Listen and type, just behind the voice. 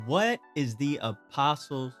What is the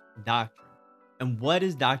apostles' doctrine? And what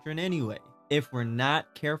is doctrine anyway? If we're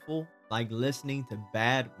not careful, like listening to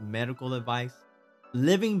bad medical advice,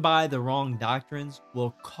 living by the wrong doctrines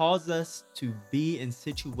will cause us to be in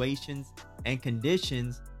situations and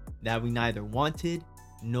conditions that we neither wanted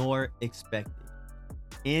nor expected.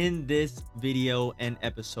 In this video and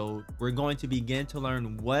episode, we're going to begin to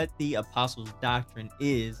learn what the apostles' doctrine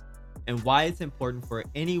is and why it's important for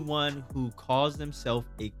anyone who calls themselves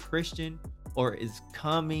a Christian or is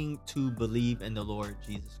coming to believe in the Lord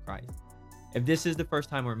Jesus Christ. If this is the first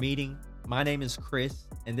time we're meeting, my name is Chris,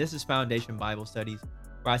 and this is Foundation Bible Studies,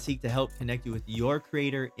 where I seek to help connect you with your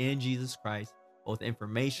Creator in Jesus Christ, both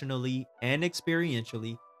informationally and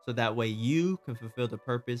experientially, so that way you can fulfill the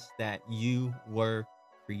purpose that you were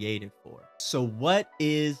created for. So, what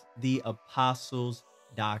is the apostles'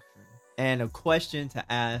 doctrine? And a question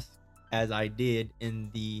to ask, as I did in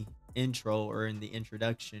the intro or in the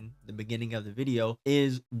introduction, the beginning of the video,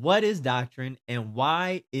 is what is doctrine and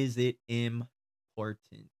why is it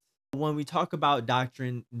important? When we talk about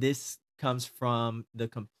doctrine, this comes from the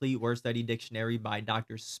Complete Word Study Dictionary by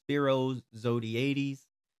Dr. Spiros Zodhiates.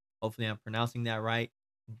 Hopefully I'm pronouncing that right.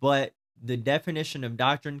 But the definition of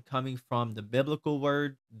doctrine coming from the biblical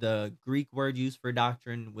word, the Greek word used for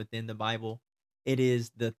doctrine within the Bible, it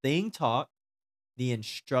is the thing taught, the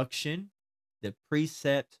instruction, the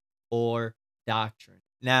precept, or doctrine.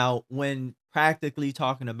 Now, when practically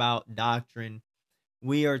talking about doctrine,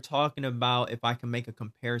 we are talking about, if I can make a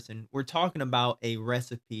comparison, we're talking about a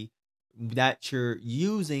recipe that you're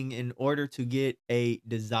using in order to get a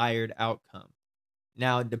desired outcome.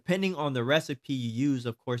 Now, depending on the recipe you use,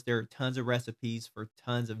 of course, there are tons of recipes for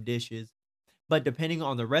tons of dishes, but depending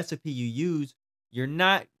on the recipe you use, you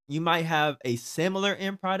might have a similar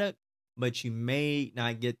end product, but you may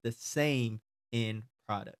not get the same end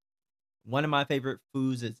product. One of my favorite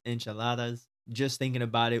foods is enchiladas. Just thinking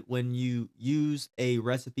about it, when you use a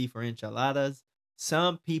recipe for enchiladas,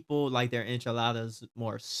 some people like their enchiladas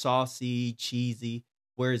more saucy, cheesy,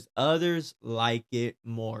 whereas others like it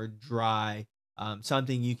more dry,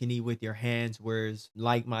 something you can eat with your hands. Whereas,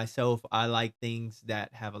 like myself, I like things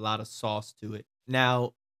that have a lot of sauce to it.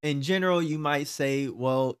 Now, in general, you might say,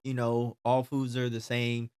 well, all foods are the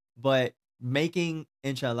same, but making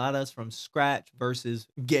enchiladas from scratch versus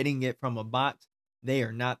getting it from a box, they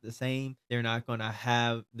are not the same. They're not going to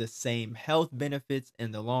have the same health benefits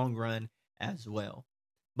in the long run as well.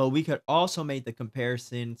 But we could also make the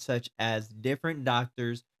comparison, such as different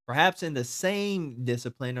doctors, perhaps in the same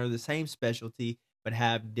discipline or the same specialty, but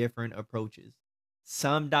have different approaches.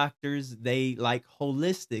 Some doctors, they like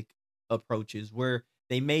holistic approaches where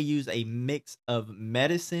they may use a mix of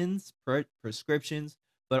medicines, prescriptions,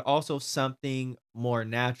 but also something more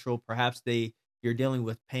natural. Perhaps you're dealing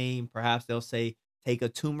with pain. Perhaps they'll say take a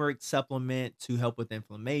turmeric supplement to help with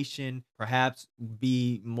inflammation. Perhaps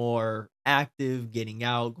be more active, getting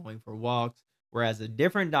out, going for walks. Whereas a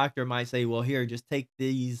different doctor might say, well, here, just take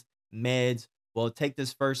these meds. Well, take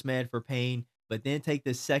this first med for pain, but then take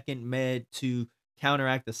this second med to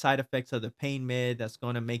counteract the side effects of the pain med that's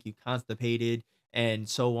going to make you constipated, and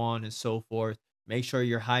so on and so forth. Make sure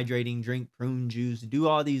you're hydrating, drink prune juice, do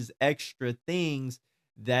all these extra things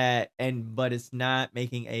but it's not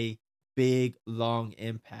making a big long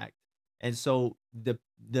impact. And so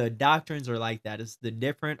the doctrines are like that. It's the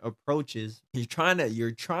different approaches. You're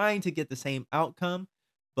trying to get the same outcome,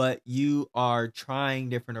 but you are trying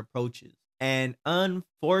different approaches. And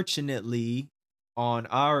unfortunately, on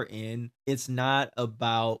our end, it's not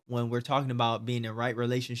about, when we're talking about being in right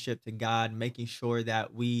relationship to God, making sure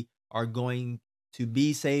that we are going to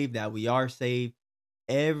be saved, that we are saved.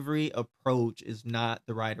 Every approach is not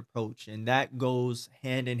the right approach. And that goes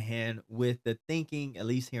hand in hand with the thinking, at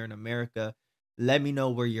least here in America. Let me know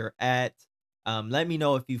where you're at. Let me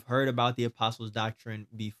know if you've heard about the apostles' doctrine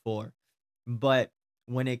before. But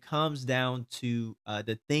when it comes down to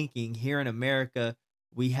the thinking here in America,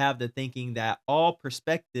 we have the thinking that all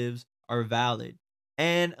perspectives are valid.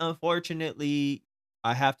 And unfortunately,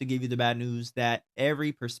 I have to give you the bad news that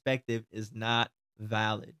every perspective is not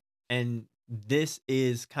valid. And this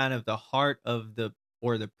is kind of the heart of the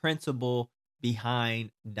principle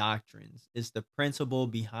behind doctrines. It's the principle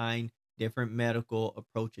behind different medical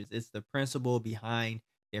approaches. It's the principle behind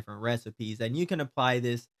different recipes. And you can apply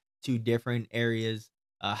this to different areas,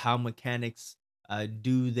 how mechanics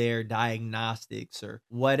do their diagnostics or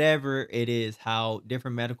whatever it is, how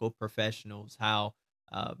different medical professionals, how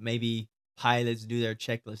maybe pilots do their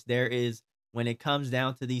checklist. When it comes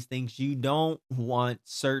down to these things, you don't want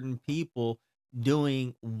certain people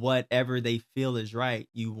doing whatever they feel is right.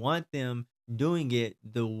 You want them doing it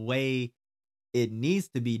the way it needs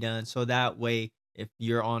to be done. So that way, if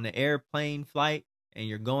you're on an airplane flight and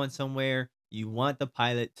you're going somewhere, you want the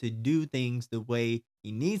pilot to do things the way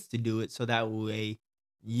he needs to do it. So that way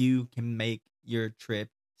you can make your trip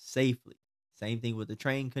safely. Same thing with the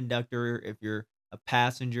train conductor. If you're a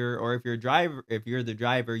passenger or if you're the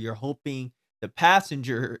driver, you're hoping the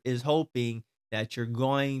passenger is hoping that you're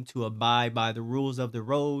going to abide by the rules of the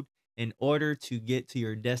road in order to get to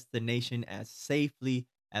your destination as safely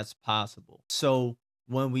as possible. So,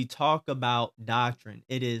 when we talk about doctrine,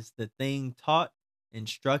 it is the thing taught,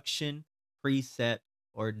 instruction, precept,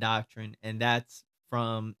 or doctrine, and that's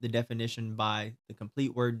from the definition by the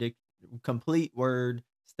Complete Word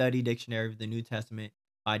Study Dictionary of the New Testament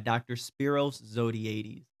by Dr. Spiros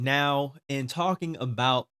Zodhiates. Now, in talking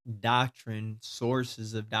about doctrine,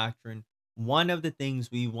 sources of doctrine, one of the things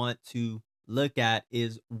we want to look at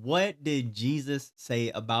is what did Jesus say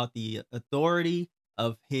about the authority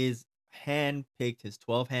of his 12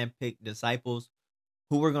 handpicked disciples,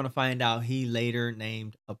 who we're going to find out he later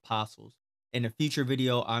named apostles. In a future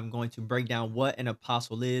video, I'm going to break down what an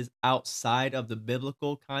apostle is outside of the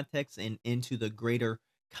biblical context and into the greater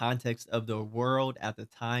context of the world at the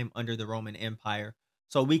time under the Roman Empire,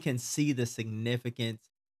 so we can see the significance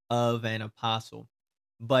of an apostle.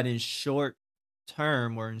 But in short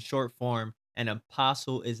term, or in short form, an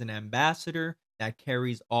apostle is an ambassador that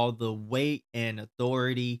carries all the weight and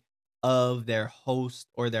authority of their host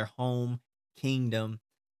or their home kingdom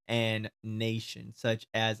and nation, such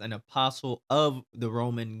as an apostle of the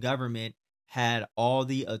Roman government had all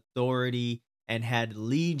the authority and had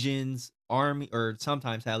legions, army, or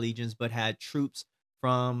sometimes had legions, but had troops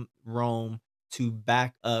from Rome to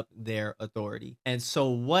back up their authority. And so,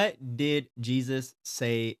 what did Jesus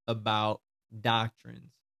say about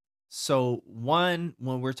doctrines? So, one,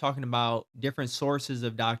 when we're talking about different sources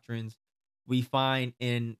of doctrines, we find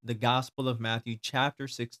in the Gospel of Matthew, chapter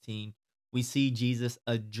 16, we see Jesus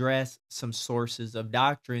address some sources of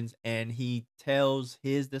doctrines, and he tells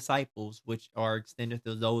his disciples, which are extended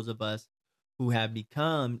to those of us who have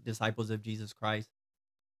become disciples of Jesus Christ.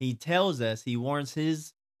 He tells us, he warns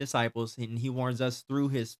his disciples, and he warns us through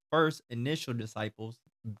his first initial disciples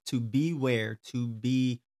to beware, to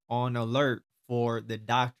be on alert for the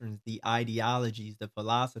doctrines, the ideologies, the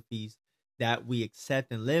philosophies that we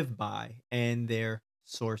accept and live by, and their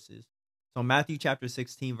sources. So, Matthew chapter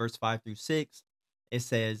 16, verse 5 through 6, it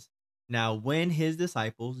says, Now when his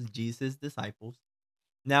disciples, Jesus' disciples,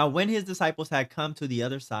 now, when his disciples had come to the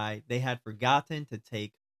other side, they had forgotten to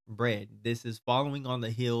take bread. This is following on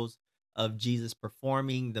the heels of Jesus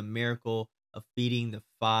performing the miracle of feeding the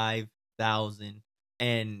 5,000.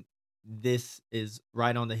 And this is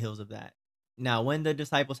right on the heels of that. Now, when the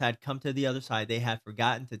disciples had come to the other side, they had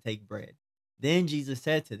forgotten to take bread. Then Jesus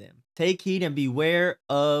said to them, Take heed and beware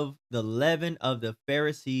of the leaven of the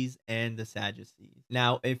Pharisees and the Sadducees.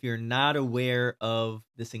 Now, if you're not aware of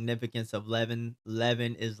the significance of leaven,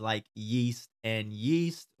 leaven is like yeast, and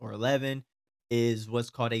yeast or leaven is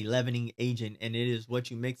what's called a leavening agent, and it is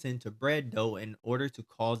what you mix into bread dough in order to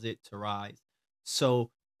cause it to rise.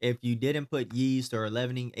 So, if you didn't put yeast or a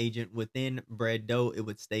leavening agent within bread dough, it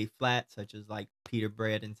would stay flat, such as like pita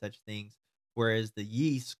bread and such things. Whereas the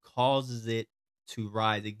yeast causes it to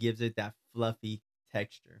rise. It gives it that fluffy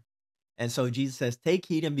texture. And so Jesus says, Take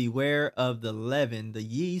heed and beware of the leaven, the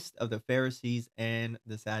yeast of the Pharisees and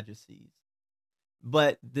the Sadducees.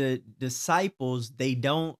 But the disciples, they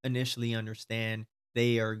don't initially understand.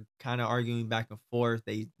 They are kind of arguing back and forth.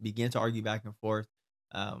 They begin to argue back and forth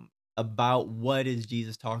about what is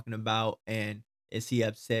Jesus talking about, and is he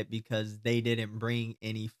upset because they didn't bring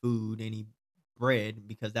any food, any bread,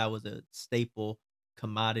 because that was a staple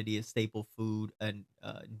commodity, a staple food, and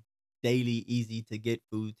daily, easy to get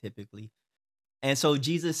food typically. And so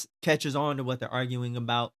Jesus catches on to what they're arguing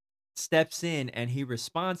about, steps in, and he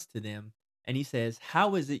responds to them. And he says,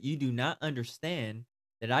 How is it you do not understand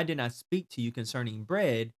that I did not speak to you concerning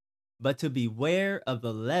bread, but to beware of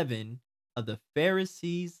the leaven of the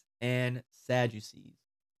Pharisees and Sadducees?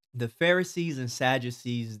 The Pharisees and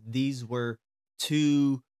Sadducees, these were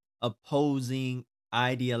two opposing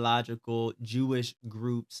ideological Jewish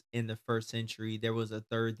groups in the first century. There was a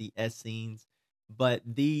third, the Essenes, but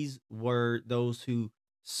these were those who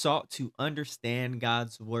sought to understand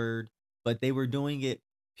God's word, but they were doing it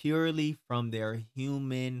purely from their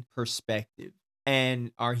human perspective.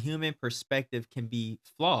 And our human perspective can be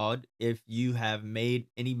flawed. If you have made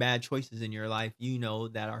any bad choices in your life, you know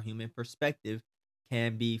that our human perspective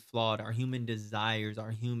can be flawed. Our human desires,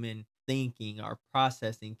 our human thinking, our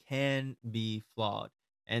processing can be flawed.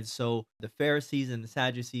 And so the Pharisees and the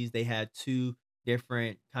Sadducees, they had two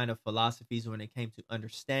different kind of philosophies when it came to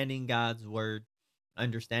understanding God's word,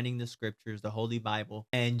 understanding the scriptures, the Holy Bible.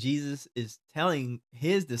 And Jesus is telling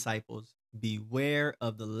his disciples, beware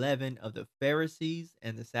of the leaven of the Pharisees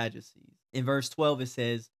and the Sadducees. In verse 12, it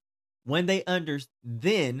says, when they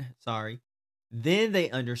then they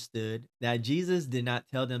understood that Jesus did not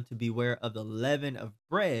tell them to beware of the leaven of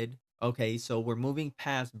bread. Okay, so we're moving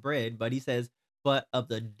past bread, but he says, but of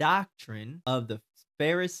the doctrine of the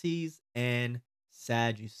Pharisees and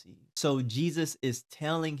Sadducees. So Jesus is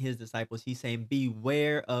telling his disciples, he's saying,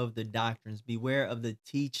 beware of the doctrines, beware of the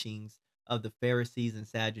teachings of the Pharisees and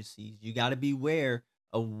Sadducees. You got to beware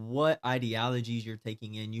of what ideologies you're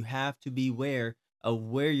taking in. You have to beware of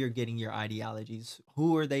where you're getting your ideologies.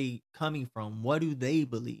 Who are they coming from? What do they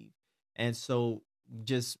believe? And so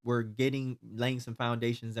just we're laying some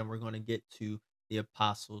foundations, and we're going to get to the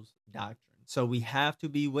apostles' doctrine. So we have to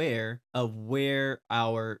beware of where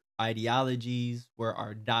our ideologies, where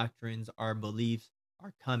our doctrines, our beliefs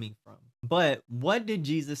are coming from. But what did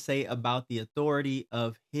Jesus say about the authority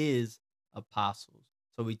of his apostles?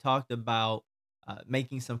 So we talked about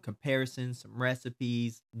making some comparisons, some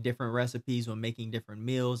recipes, different recipes when making different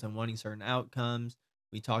meals and wanting certain outcomes.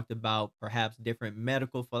 We talked about perhaps different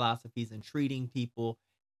medical philosophies and treating people,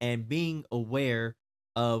 and being aware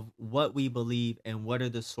of what we believe and what are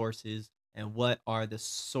the sources and what are the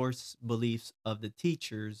source beliefs of the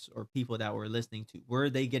teachers or people that we're listening to. Where are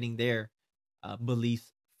they getting their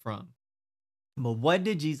beliefs from? But what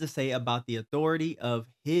did Jesus say about the authority of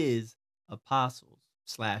his apostles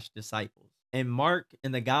slash disciples? In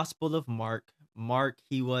the Gospel of Mark,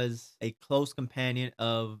 he was a close companion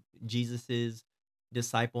of Jesus's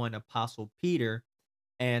disciple and apostle Peter.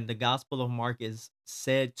 And the Gospel of Mark is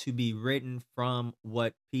said to be written from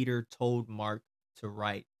what Peter told Mark to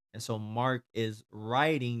write. And so Mark is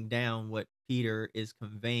writing down what Peter is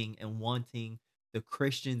conveying and wanting the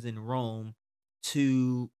Christians in Rome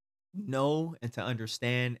to know and to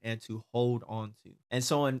understand and to hold on to. And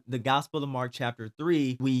so in the Gospel of Mark chapter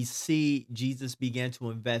 3, we see Jesus began to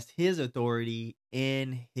invest his authority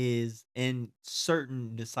in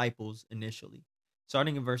certain disciples initially.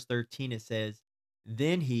 Starting in verse 13, it says,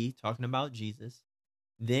 then he, talking about Jesus,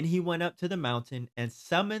 then he went up to the mountain and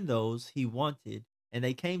summoned those he wanted, and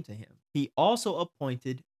they came to him. He also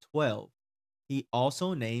appointed 12. He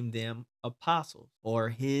also named them apostles, or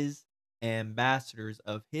his ambassadors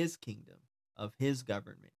of his kingdom, of his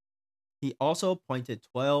government. He also appointed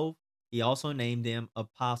 12. He also named them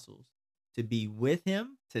apostles to be with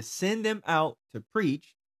him, to send them out to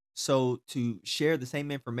preach, so to share the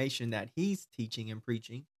same information that he's teaching and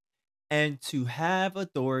preaching, and to have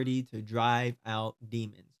authority to drive out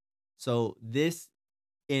demons. So this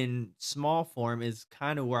in small form is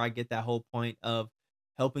kind of where I get that whole point of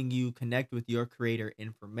helping you connect with your creator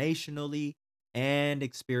informationally and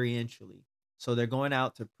experientially. So they're going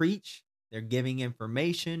out to preach, they're giving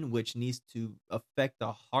information which needs to affect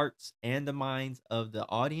the hearts and the minds of the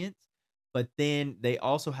audience. But then they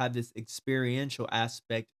also have this experiential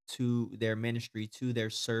aspect to their ministry, to their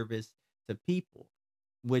service to people,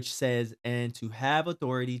 which says, and to have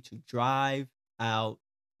authority to drive out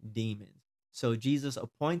demons. So Jesus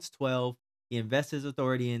appoints 12. He invests his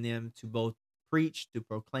authority in them to both preach, to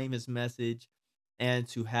proclaim his message, and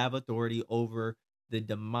to have authority over the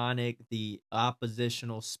demonic, the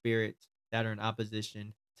oppositional spirits that are in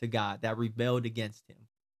opposition to God, that rebelled against him.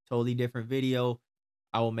 Totally different video.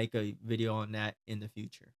 I will make a video on that in the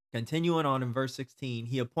future. Continuing on in verse 16,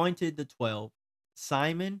 he appointed the 12.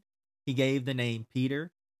 Simon, he gave the name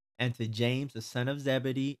Peter, and to James, the son of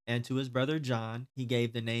Zebedee, and to his brother John, he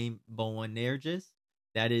gave the name Boanerges,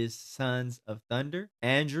 that is, sons of thunder.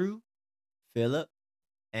 Andrew, Philip,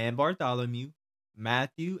 and Bartholomew,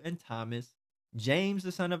 Matthew and Thomas, James,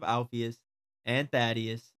 the son of Alphaeus, and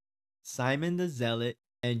Thaddeus, Simon the Zealot,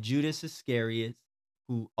 and Judas Iscariot,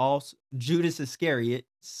 who also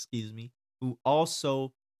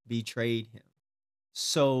betrayed him.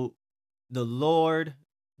 So the Lord,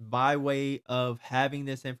 by way of having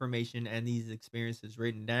this information and these experiences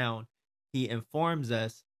written down, he informs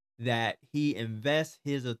us that he invests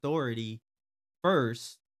his authority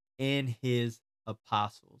first in his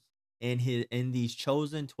apostles, in these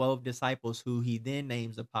chosen 12 disciples who he then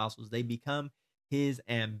names apostles. They become his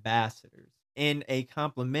ambassadors. In a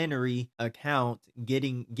complementary account,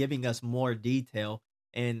 giving us more detail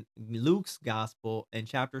in Luke's gospel, in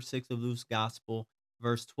chapter 6 of Luke's gospel,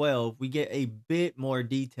 verse 12, we get a bit more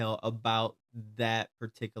detail about that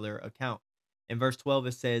particular account. In verse 12,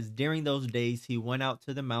 it says, during those days, he went out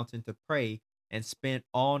to the mountain to pray and spent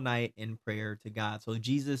all night in prayer to God. So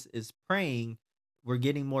Jesus is praying. We're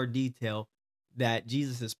getting more detail that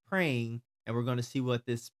Jesus is praying, And we're going to see what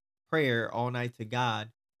this prayer all night to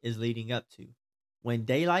God is leading up to. When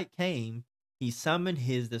daylight came, he summoned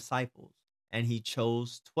his disciples, and he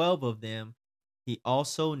chose 12 of them. He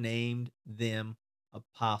also named them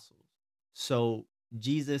apostles. So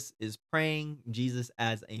Jesus is praying, Jesus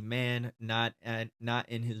as a man, not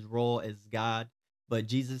in his role as God, but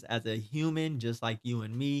Jesus as a human, just like you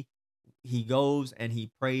and me. He goes and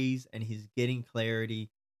he prays and he's getting clarity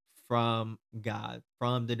from God,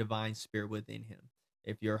 from the divine spirit within him.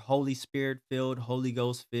 If you're Holy Spirit filled, Holy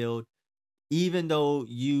Ghost filled, even though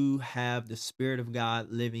you have the Spirit of God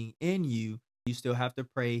living in you, you still have to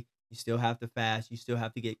pray, you still have to fast, you still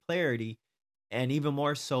have to get clarity. And even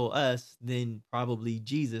more so, us than probably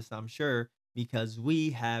Jesus, I'm sure, because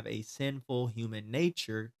we have a sinful human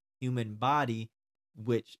nature, human body,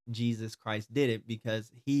 which Jesus Christ did it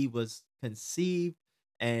because he was conceived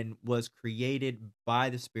and was created by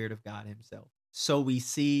the Spirit of God himself. So we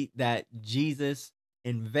see that Jesus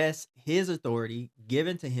invests his authority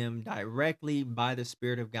given to him directly by the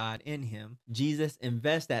Spirit of God in him. Jesus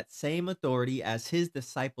invests that same authority as his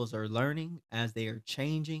disciples are learning, as they are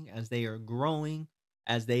changing, as they are growing,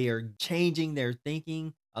 as they are changing their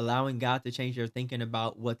thinking, allowing God to change their thinking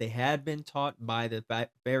about what they had been taught by the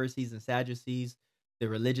Pharisees and Sadducees, the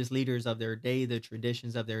religious leaders of their day, the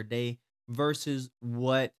traditions of their day, versus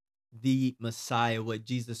what the Messiah, what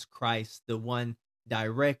Jesus Christ, the one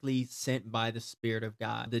directly sent by the Spirit of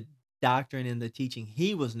God, the doctrine and the teaching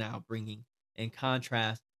he was now bringing, in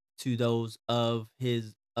contrast to those of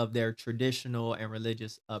their traditional and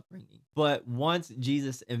religious upbringing. But once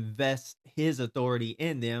Jesus invests his authority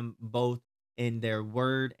in them, both in their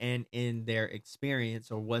word and in their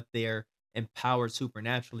experience, or what they're empowered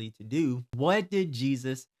supernaturally to do, what did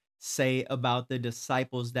Jesus say about the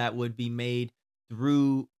disciples that would be made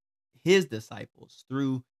through his disciples,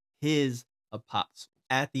 through his apostles?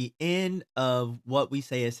 At the end of what we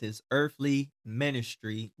say is his earthly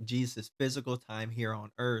ministry, Jesus' physical time here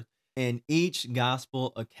on earth, in each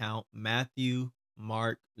gospel account, Matthew,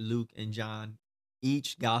 Mark, Luke, and John,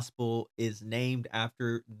 each gospel is named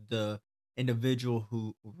after the individual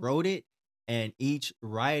who wrote it, and each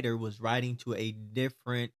writer was writing to a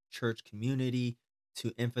different church community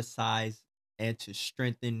to emphasize and to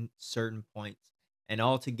strengthen certain points. And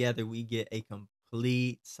altogether, we get a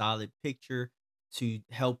complete, solid picture to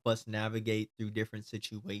help us navigate through different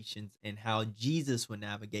situations and how Jesus would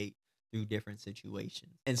navigate through different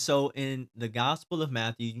situations. And so in the Gospel of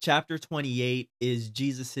Matthew, chapter 28 is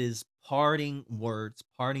Jesus's parting words,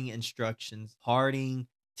 parting instructions, parting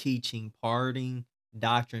teaching, parting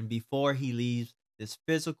doctrine before he leaves this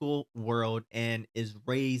physical world and is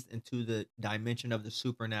raised into the dimension of the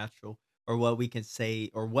supernatural, or what we can say,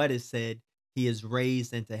 or what is said, he is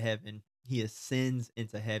raised into heaven. He ascends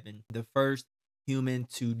into heaven. The first human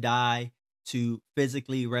to die, to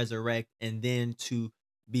physically resurrect, and then to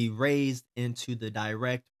be raised into the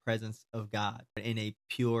direct presence of God in a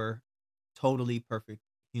pure, totally perfect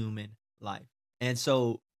human life. And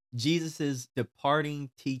so Jesus's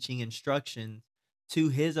departing teaching instructions to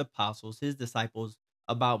his apostles, his disciples,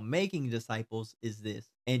 about making disciples is this.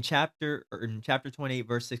 In chapter 28,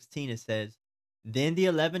 verse 16, it says, "Then the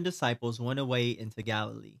 11 disciples went away into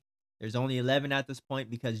Galilee." There's only 11 at this point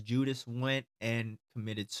because Judas went and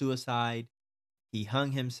committed suicide. He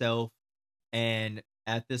hung himself. And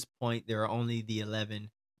at this point, there are only the 11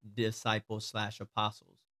 disciples slash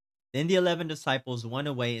apostles. Then the 11 disciples went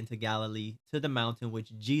away into Galilee to the mountain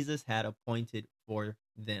which Jesus had appointed for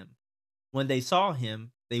them. When they saw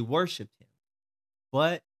him, they worshiped him,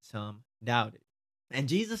 but some doubted. And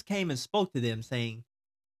Jesus came and spoke to them, saying,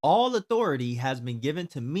 "All authority has been given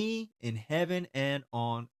to me in heaven and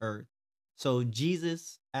on earth." So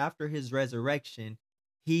Jesus, after his resurrection,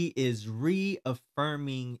 he is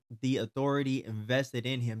reaffirming the authority invested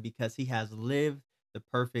in him because he has lived the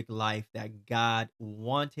perfect life that God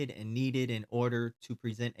wanted and needed in order to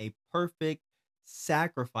present a perfect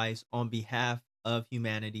sacrifice on behalf of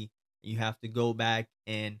humanity. You have to go back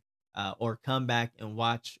and or come back and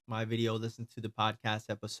watch my video, listen to the podcast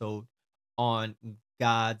episode on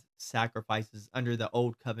God's sacrifices under the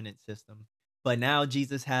old covenant system. But now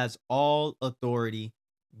Jesus has all authority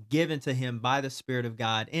given to him by the Spirit of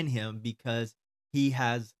God in him because he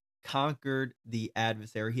has conquered the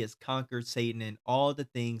adversary. He has conquered Satan and all the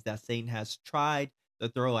things that Satan has tried to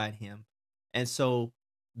throw at him. And so,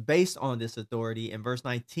 based on this authority, in verse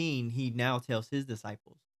 19, he now tells his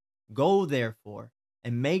disciples, "Go therefore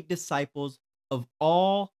and make disciples of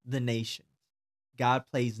all the nations." God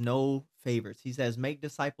plays no favorites. He says, "Make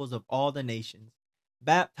disciples of all the nations,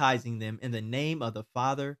 baptizing them in the name of the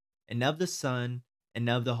Father and of the Son and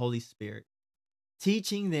of the Holy Spirit,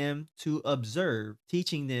 teaching them to observe,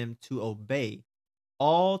 teaching them to obey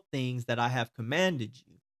all things that I have commanded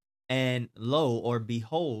you. And lo, or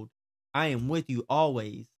behold, I am with you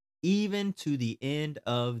always, even to the end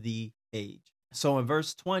of the age. So in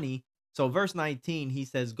verse 20, so verse 19, he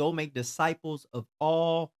says, go make disciples of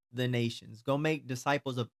all the nations, go make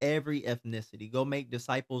disciples of every ethnicity, go make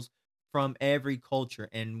disciples from every culture.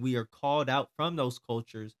 And we are called out from those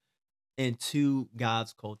cultures into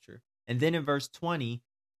God's culture. And then in verse 20,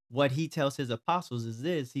 what he tells his apostles is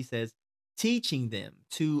this. He says, teaching them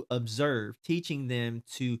to observe, teaching them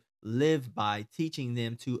to live by, teaching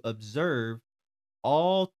them to observe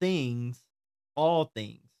all things,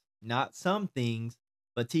 not some things,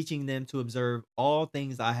 but teaching them to observe all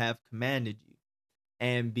things I have commanded you.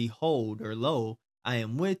 And behold, or lo, I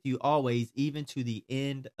am with you always, even to the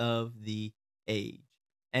end of the age.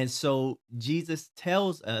 And so Jesus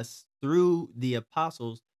tells us through the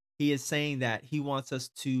apostles, he is saying that he wants us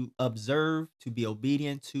to observe, to be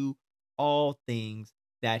obedient to all things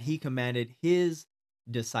that he commanded his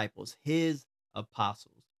disciples, his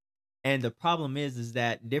apostles. And the problem is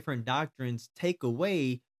that different doctrines take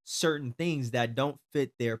away certain things that don't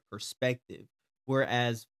fit their perspective.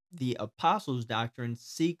 Whereas the apostles' doctrine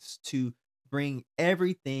seeks to bring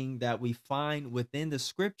everything that we find within the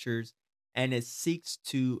scriptures, and it seeks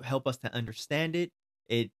to help us to understand it.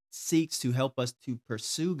 It seeks to help us to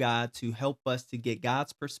pursue God, to help us to get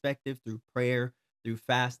God's perspective through prayer, through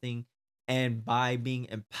fasting, and by being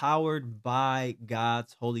empowered by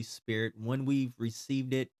God's Holy Spirit when we've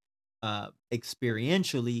received it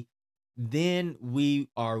experientially, then we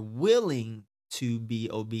are willing to be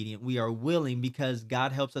obedient. We are willing because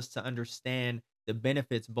God helps us to understand the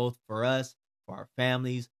benefits both for us, for our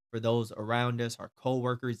families, for those around us, our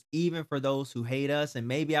coworkers, even for those who hate us. And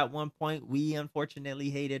maybe at one point we unfortunately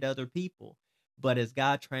hated other people. But as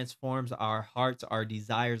God transforms our hearts, our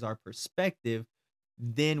desires, our perspective,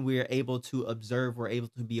 then we're able to observe, we're able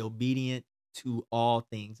to be obedient to all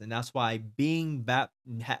things. And that's why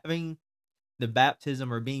having the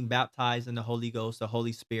baptism or being baptized in the Holy Ghost, the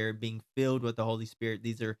Holy Spirit, being filled with the Holy Spirit,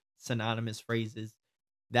 these are synonymous phrases.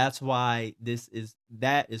 That's why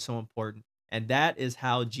that is so important. And that is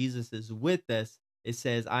how Jesus is with us. It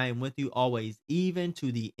says, I am with you always, even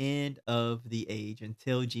to the end of the age,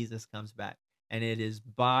 until Jesus comes back. And it is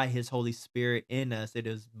by his Holy Spirit in us. It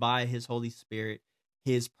is by his Holy Spirit,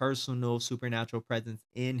 his personal supernatural presence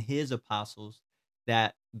in his apostles,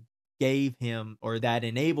 that gave him, or that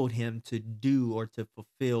enabled him to do or to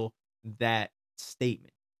fulfill that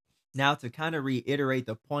statement. Now, to kind of reiterate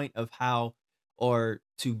the point of how, or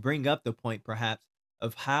to bring up the point perhaps,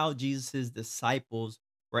 of how Jesus's disciples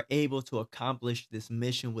were able to accomplish this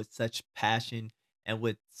mission with such passion and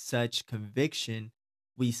with such conviction,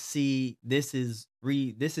 we see this is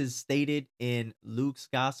stated in Luke's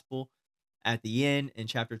gospel at the end in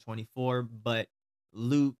chapter 24, but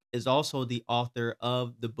Luke is also the author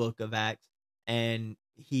of the book of Acts, and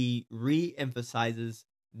he re-emphasizes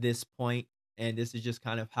this point. And this is just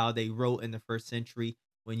kind of how they wrote in the first century.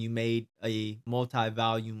 When you made a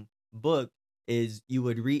multi-volume book, is you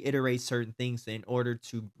would reiterate certain things in order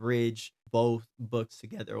to bridge both books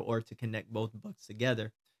together, or to connect both books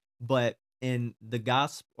together. But but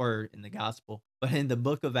in the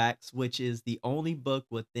book of Acts, which is the only book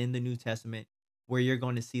within the New Testament where you're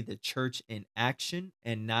going to see the church in action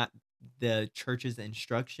and not the church's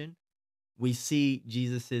instruction, we see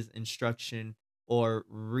Jesus's instruction, or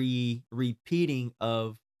repeating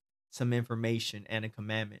of some information and a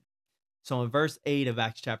commandment. So in verse 8 of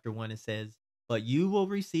Acts chapter 1, it says, but you will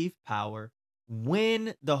receive power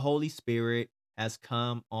when the Holy Spirit has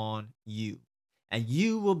come on you, and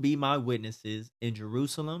you will be my witnesses in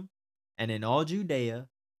Jerusalem and in all Judea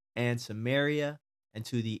and Samaria and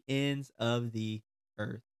to the ends of the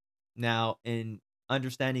earth. Now, in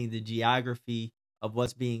understanding the geography of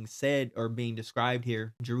what's being said or being described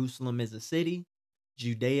here, Jerusalem is a city,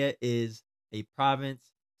 Judea is a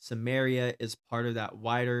province, Samaria is part of that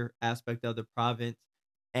wider aspect of the province,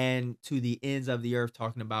 and to the ends of the earth,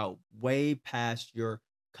 talking about way past your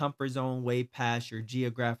comfort zone, way past your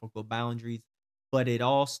geographical boundaries. But it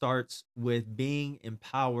all starts with being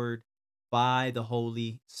empowered by the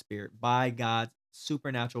Holy Spirit, by God's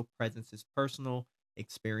supernatural presence, his personal,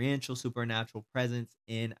 experiential, supernatural presence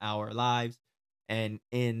in our lives, and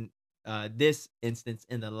in this instance,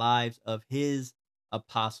 in the lives of his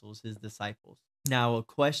apostles, his disciples. Now,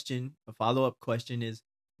 a follow-up question is,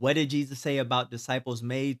 what did Jesus say about disciples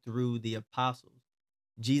made through the apostles?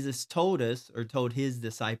 Jesus told us, or told his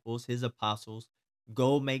disciples, his apostles,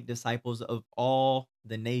 go make disciples of all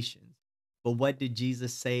the nations. But what did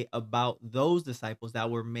Jesus say about those disciples that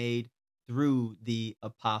were made through the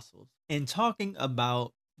apostles. In talking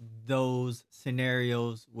about those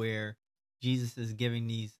scenarios where Jesus is giving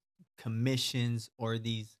these commissions or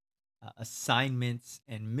these assignments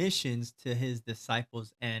and missions to his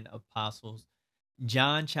disciples and apostles,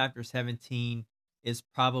 John chapter 17 is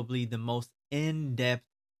probably the most in depth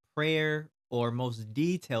prayer or most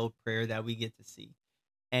detailed prayer that we get to see.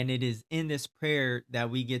 And it is in this prayer that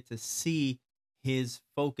we get to see his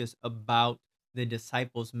focus about the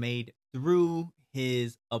disciples made through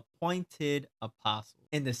his appointed apostles.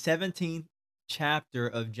 In the 17th chapter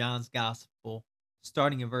of John's gospel,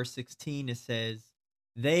 starting in verse 16, it says,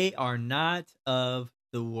 "They are not of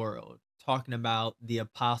the world." Talking about the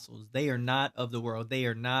apostles. They are not of the world. They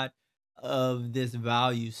are not of this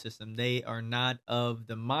value system. They are not of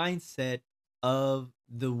the mindset of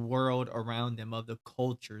the world around them, of the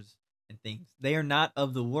cultures and things. They are not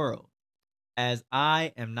of the world, as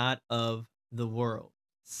I am not of the world.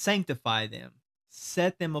 Sanctify them,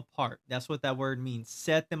 set them apart. That's what that word means.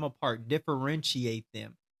 Set them apart, differentiate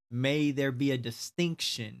them. May there be a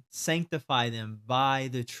distinction. Sanctify them by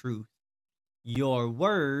the truth. Your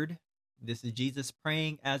word, this is Jesus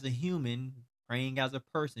praying as a human, praying as a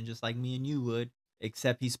person, just like me and you would,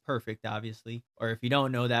 except he's perfect, obviously. Or if you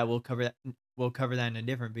don't know that, we'll cover that. We'll cover that in a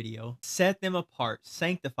different video. Set them apart,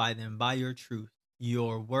 sanctify them by your truth.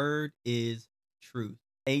 Your word is truth.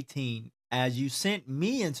 18. As you sent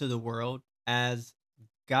me into the world as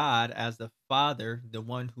God, as the Father, the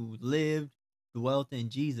one who lived, dwelt in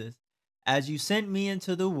Jesus, as you sent me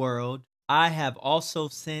into the world, I have also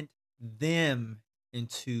sent them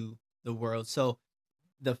into the world. So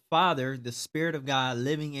the Father, the Spirit of God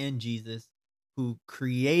living in Jesus, who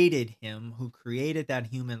created him, who created that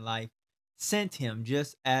human life, sent him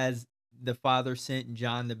just as the Father sent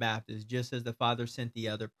John the Baptist, just as the Father sent the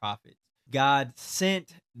other prophets. God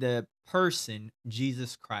sent the person,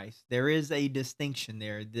 Jesus Christ. There is a distinction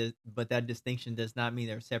there, but that distinction does not mean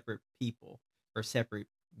they're separate people or separate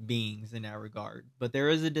beings in that regard. But there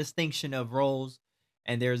is a distinction of roles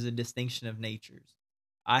and there's a distinction of natures.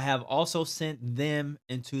 I have also sent them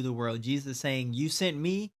into the world. Jesus saying, you sent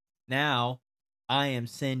me, now I am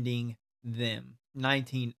sending them.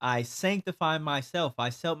 19, I sanctify myself. I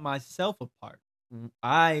set myself apart.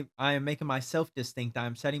 I am making myself distinct. I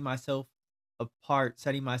am setting myself apart,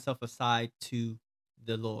 setting myself aside to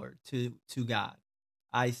the Lord, to God.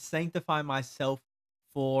 I sanctify myself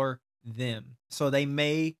for them. So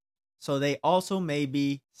they also may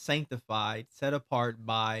be sanctified, set apart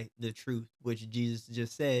by the truth, which Jesus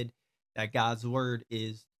just said that God's word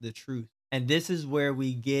is the truth. And this is where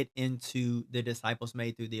we get into the disciples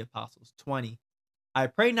made through the apostles. 20. I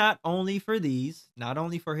pray not only for these, not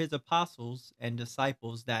only for his apostles and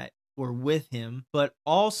disciples that were with him, but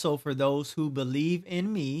also for those who believe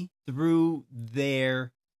in me through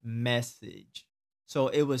their message. So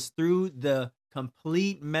it was through the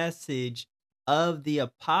complete message of the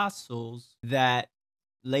apostles that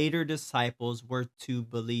later disciples were to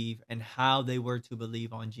believe and how they were to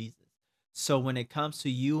believe on Jesus. So when it comes to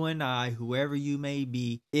you and I, whoever you may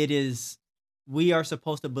be, we are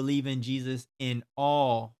supposed to believe in Jesus in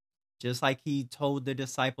all, just like he told the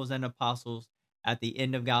disciples and apostles at the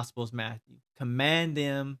end of Gospels Matthew. Command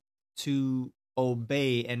them to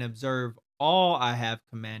obey and observe all I have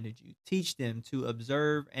commanded you. Teach them to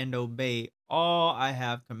observe and obey all I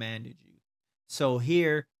have commanded you. So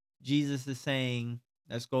here, Jesus is saying,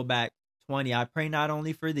 let's go back 20. I pray not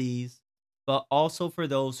only for these, but also for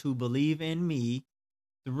those who believe in me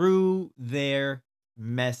through their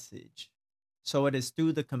message. So it is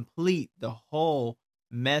through the whole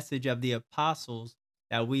message of the apostles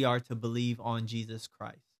that we are to believe on Jesus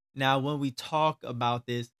Christ. Now, when we talk about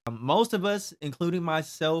this, most of us, including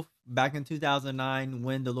myself, back in 2009,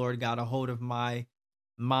 when the Lord got a hold of my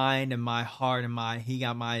mind and my heart and he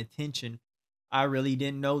got my attention, I really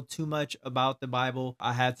didn't know too much about the Bible.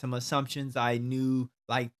 I had some assumptions. I knew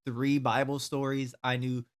like 3 Bible stories. I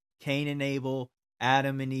knew Cain and Abel,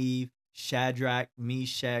 Adam and Eve, Shadrach,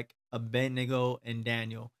 Meshach, Abednego, and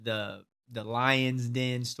Daniel. The lion's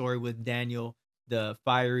den story with Daniel, the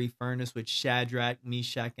fiery furnace with Shadrach,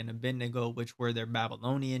 Meshach, and Abednego, which were their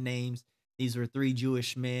Babylonian names. These were 3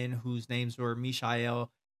 Jewish men whose names were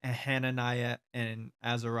Mishael and Hananiah and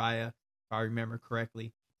Azariah, if I remember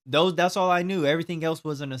correctly. That's all I knew. Everything else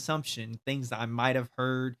was an assumption, things I might have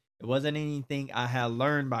heard. It wasn't anything I had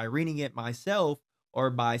learned by reading it myself or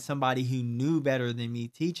by somebody who knew better than me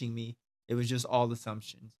teaching me. It was just all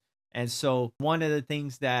assumptions. And so one of the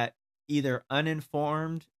things that either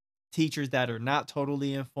uninformed teachers that are not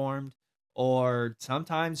totally informed or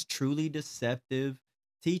sometimes truly deceptive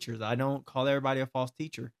teachers, I don't call everybody a false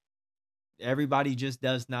teacher. everybody just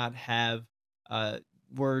does not have uh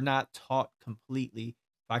we're not taught completely,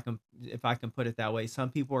 if I can put it that way. Some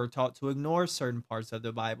people are taught to ignore certain parts of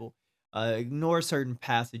the Bible, ignore certain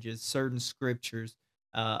passages, certain scriptures.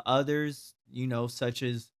 Others, such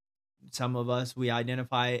as some of us, we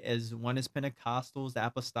identify as one is Pentecostals,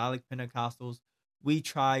 apostolic Pentecostals. We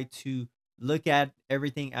try to look at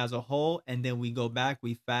everything as a whole, and then we go back,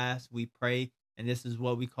 we fast, we pray, and this is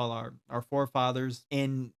what we call our forefathers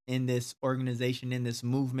in this organization, in this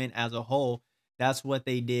movement as a whole. That's what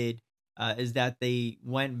they did, is that they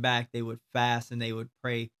went back, they would fast and they would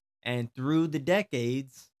pray, and through the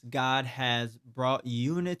decades, God has brought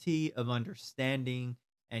unity of understanding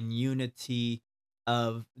and unity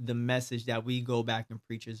of the message that we go back and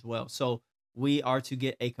preach as well. So we are to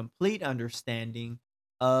get a complete understanding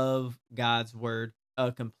of God's word,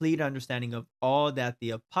 a complete understanding of all that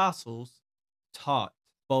the apostles taught,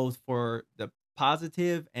 both for the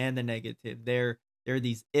positive and the negative. There are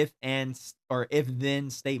these if and or if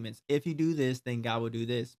then statements. If you do this, then God will do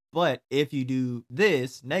this. But if you do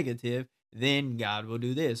this negative, then God will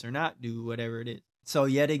do this or not do whatever it is. So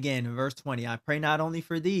yet again, in verse 20, I pray not only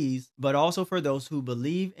for these, but also for those who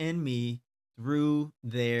believe in me through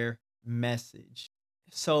their message.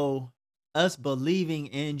 So us believing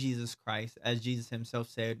in Jesus Christ, as Jesus himself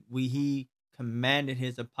said, he commanded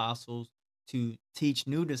his apostles to teach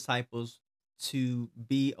new disciples to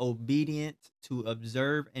be obedient, to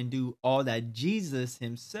observe and do all that Jesus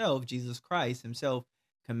himself, Jesus Christ himself,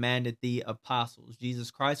 commanded the apostles.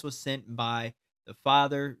 Jesus Christ was sent by the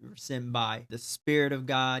Father, sent by the Spirit of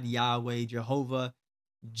God, Yahweh, Jehovah.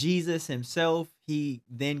 Jesus himself, he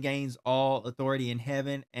then gains all authority in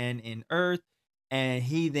heaven and in earth, and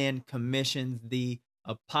he then commissions the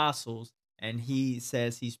apostles, and he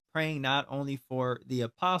says he's praying not only for the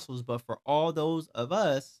apostles, but for all those of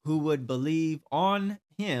us who would believe on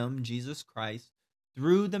him, Jesus Christ,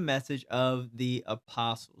 through the message of the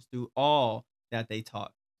apostles, through all that they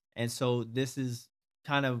taught. And so this is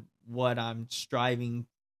kind of what I'm striving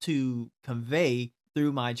to convey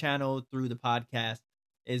through my channel, through the podcast,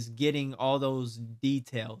 is getting all those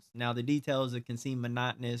details. Now, the details, it can seem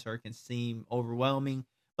monotonous or it can seem overwhelming,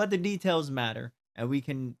 but the details matter. And we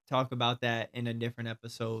can talk about that in a different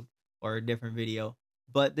episode or a different video.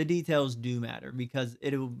 But the details do matter, because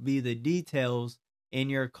it will be the details in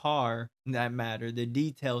your car that matter. The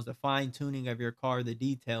details, the fine tuning of your car, the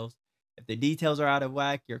details. If the details are out of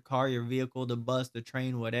whack, your car, your vehicle, the bus, the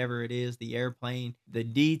train, whatever it is, the airplane, the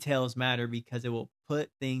details matter, because it will put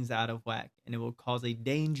things out of whack and it will cause a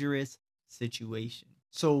dangerous situation.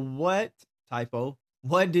 So what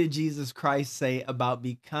did Jesus Christ say about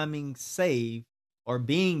becoming saved, or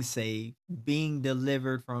being saved, being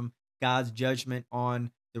delivered from God's judgment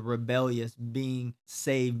on the rebellious, being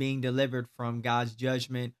saved, being delivered from God's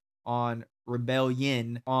judgment on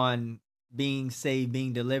rebellion, on being saved,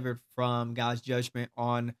 being delivered from God's judgment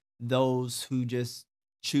on those who just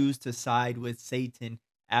choose to side with Satan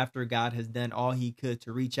after God has done all he could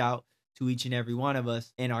to reach out to each and every one of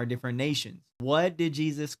us in our different nations? What did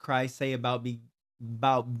Jesus Christ say about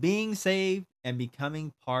being saved and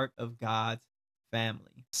becoming part of God's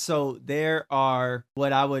family? So there are,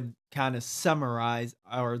 what I would kind of summarize,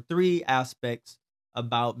 are three aspects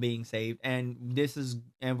about being saved, and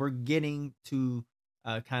we're getting to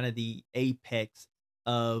kind of the apex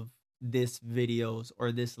of this videos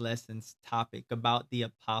or this lesson's topic about the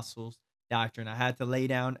apostles' doctrine. I had to lay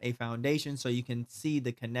down a foundation so you can see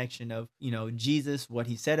the connection of, Jesus, what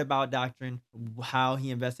he said about doctrine, how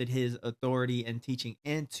he invested his authority and teaching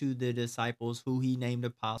into the disciples who he named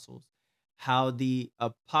apostles, how the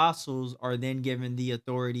apostles are then given the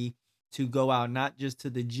authority to go out not just to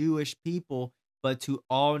the Jewish people, but to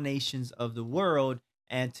all nations of the world,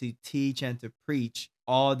 and to teach and to preach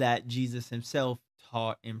all that Jesus himself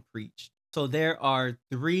taught and preached. So there are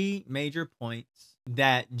three major points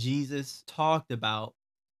that Jesus talked about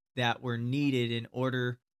that were needed in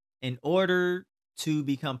order to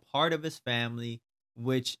become part of his family,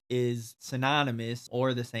 which is synonymous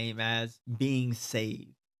or the same as being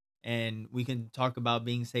saved. And we can talk about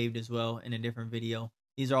being saved as well in a different video.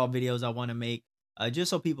 These are all videos I want to make just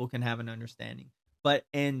so people can have an understanding. But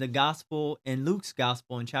in Luke's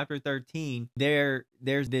gospel, in chapter 13,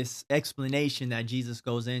 there's this explanation that Jesus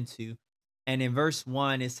goes into. And in verse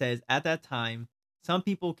 1, it says, "At that time, some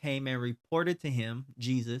people came and reported to him,"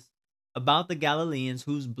 Jesus, "about the Galileans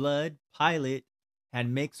whose blood Pilate had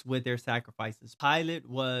mixed with their sacrifices." Pilate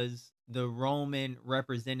was the Roman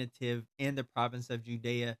representative in the province of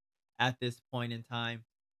Judea at this point in time.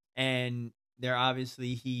 And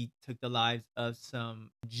he took the lives of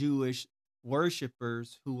some Jewish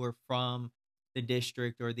worshipers who were from the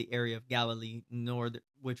district or the area of Galilee,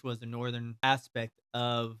 which was the northern aspect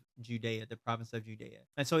of Judea, the province of Judea.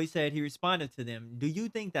 And so he said, he responded to them, "Do you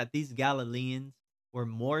think that these Galileans were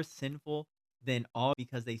more sinful than all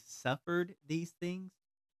because they suffered these things?"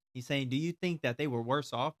 He's saying, do you think that they were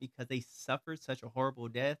worse off because they suffered such a horrible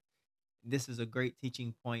death? This is a great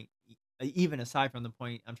teaching point, even aside from the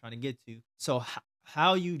point I'm trying to get to. So,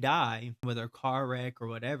 how you die, whether a car wreck or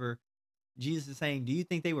whatever, Jesus is saying, do you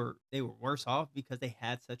think they were worse off because they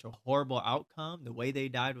had such a horrible outcome? The way they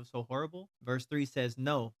died was so horrible. Verse 3 says,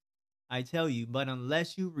 "No, I tell you, but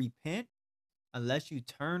unless you repent, unless you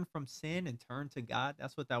turn from sin and turn to God,"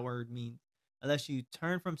 that's what that word means. Unless you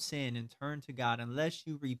turn from sin and turn to God, unless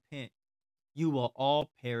you repent, you will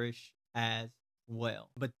all perish as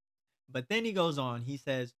well. But then he goes on, he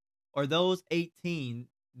says, "Or those 18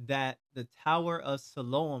 that the Tower of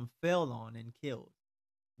Siloam fell on and killed.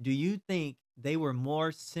 Do you think they were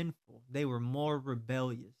more sinful? They were more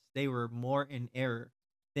rebellious. They were more in error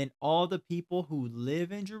than all the people who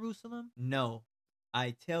live in Jerusalem? No,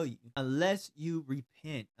 I tell you, unless you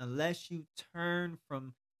repent, unless you turn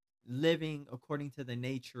from living according to the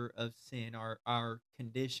nature of sin, our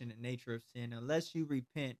condition and nature of sin, unless you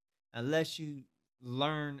repent, unless you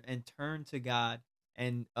learn and turn to God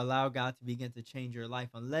and allow God to begin to change your life,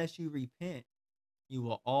 unless you repent, you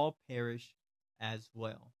will all perish as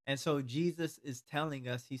well." And so Jesus is telling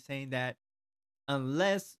us, he's saying that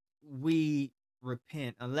unless we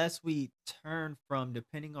repent, unless we turn from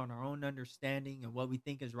depending on our own understanding and what we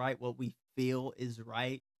think is right, what we feel is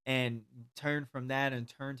right, and turn from that and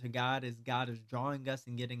turn to God as God is drawing us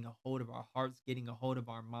and getting a hold of our hearts, getting a hold of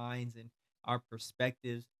our minds and our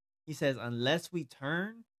perspectives. He says, unless we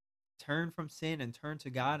turn from sin and turn to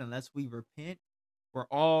God, unless we repent, we're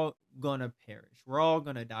all gonna perish. We're all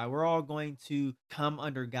gonna die. We're all going to come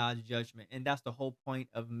under God's judgment. And that's the whole point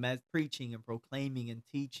of preaching and proclaiming and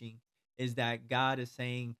teaching, is that God is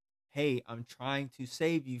saying, hey, I'm trying to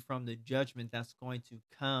save you from the judgment that's going to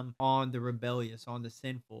come on the rebellious, on the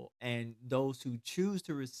sinful. And those who choose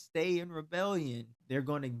to stay in rebellion, they're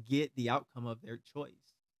going to get the outcome of their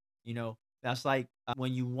choice. You know, that's like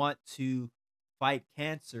when you want to fight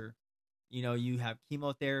cancer, you know, you have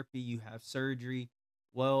chemotherapy, you have surgery.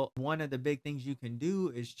 Well, one of the big things you can do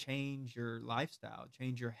is change your lifestyle,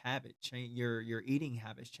 change your habit, change your eating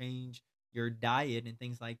habits, change your diet and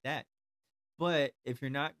things like that. But if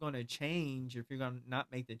you're not going to change, if you're going to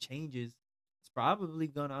not make the changes, it's probably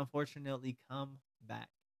going to unfortunately come back.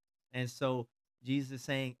 And so Jesus is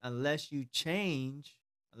saying, unless you change,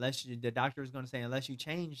 the doctor is going to say, unless you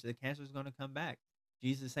change, the cancer is going to come back.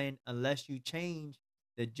 Jesus is saying, unless you change,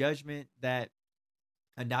 the judgment that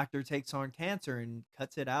a doctor takes on cancer and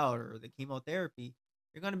cuts it out, or the chemotherapy,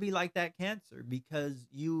 you're going to be like that cancer, because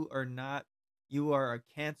you are a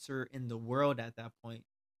cancer in the world at that point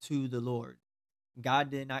to the Lord.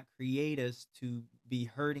 God did not create us to be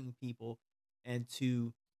hurting people and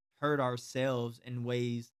to hurt ourselves in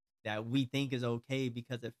ways that we think is okay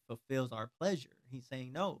because it fulfills our pleasure. He's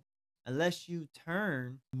saying, no, unless you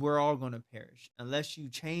turn, we're all going to perish. Unless you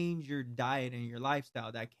change your diet and your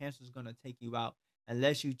lifestyle, that cancer is going to take you out.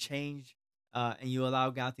 Unless you change and you allow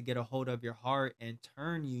God to get a hold of your heart and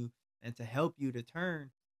turn you and to help you to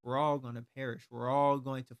turn, we're all going to perish. We're all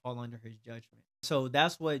going to fall under his judgment. So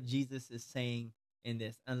that's what Jesus is saying in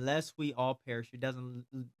this. Unless we all perish, it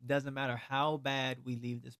doesn't matter how bad we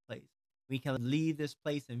leave this place. We can leave this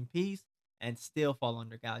place in peace and still fall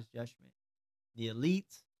under God's judgment. The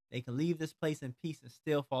elites, they can leave this place in peace and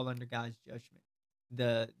still fall under God's judgment.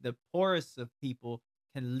 The poorest of people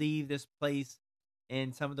can leave this place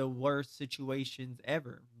in some of the worst situations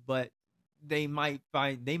ever, but they might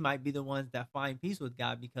be the ones that find peace with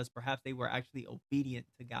God because perhaps they were actually obedient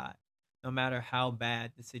to God, no matter how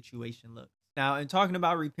bad the situation looks. Now, in talking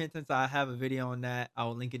about repentance, I have a video on that. I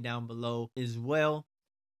will link it down below as well.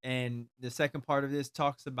 And the second part of this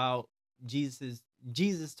talks about Jesus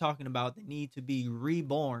talking about the need to be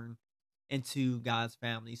reborn into God's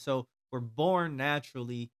family. So we're born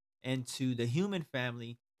naturally into the human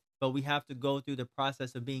family, but we have to go through the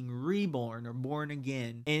process of being reborn or born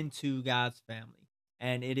again into God's family.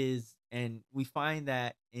 And we find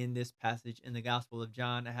that in this passage in the Gospel of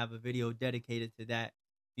John. I have a video dedicated to that.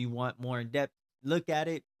 If you want more in-depth look at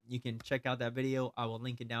it, you can check out that video. I will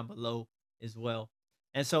link it down below as well.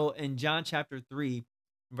 And so in John chapter 3,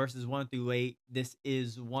 verses 1 through 8, this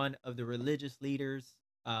is one of the religious leaders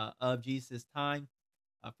of Jesus' time,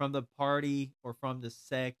 from the party or from the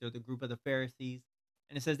sect or the group of the Pharisees.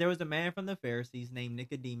 And it says, there was a man from the Pharisees named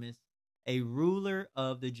Nicodemus, a ruler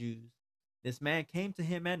of the Jews. This man came to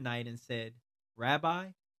him at night and said, Rabbi,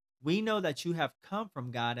 we know that you have come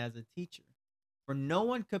from God as a teacher. For no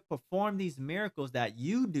one could perform these miracles that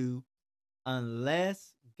you do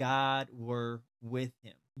unless God were with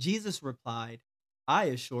him. Jesus replied, I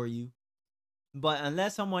assure you, but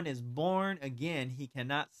unless someone is born again, he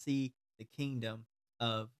cannot see the kingdom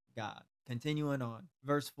of God. Continuing on,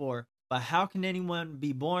 verse 4. But how can anyone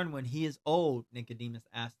be born when he is old? Nicodemus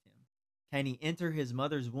asked him. Can he enter his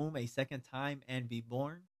mother's womb a second time and be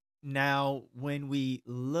born? Now, when we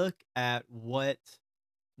look at what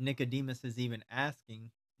Nicodemus is even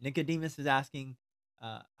asking, Nicodemus is asking,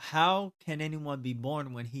 how can anyone be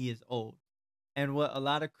born when he is old? And what a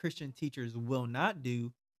lot of Christian teachers will not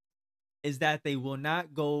do is that they will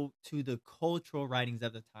not go to the cultural writings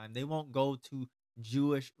of the time. They won't go to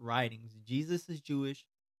Jewish writings. Jesus is Jewish,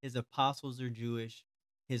 his apostles are Jewish,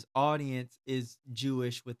 his audience is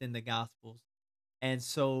Jewish within the Gospels. And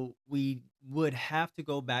so we would have to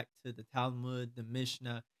go back to the Talmud, the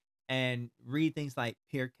Mishnah, and read things like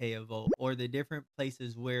Pirkei Avot, or the different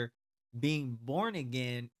places where being born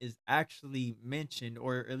again is actually mentioned,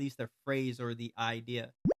 or at least the phrase or the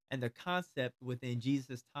idea. And the concept within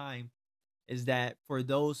Jesus' time is that for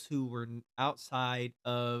those who were outside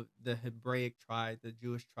of the Hebraic tribe, the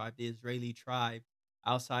Jewish tribe, the Israeli tribe,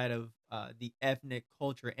 outside of the ethnic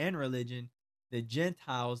culture and religion, the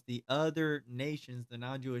Gentiles, the other nations, the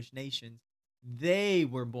non Jewish nations, they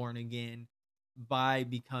were born again by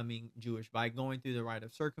becoming Jewish, by going through the rite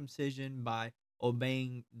of circumcision, by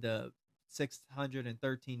obeying the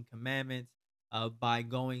 613 commandments, by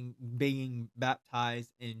being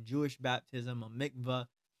baptized in Jewish baptism, a mikvah,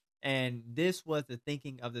 and this was the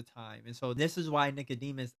thinking of the time. And so this is why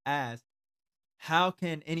Nicodemus asked, how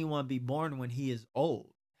can anyone be born when he is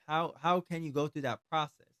old? How can you go through that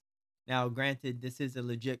process? Now, granted, this is a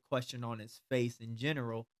legit question on its face in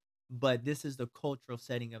general, but this is the cultural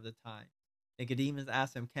setting of the time. Nicodemus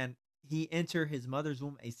asked him, can he enter his mother's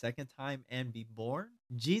womb a second time and be born?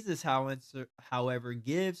 Jesus, however,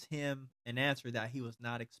 gives him an answer that he was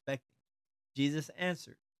not expecting. Jesus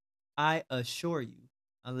answered, I assure you,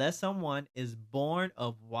 unless someone is born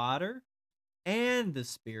of water and the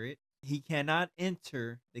Spirit, he cannot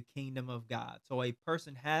enter the kingdom of God. So a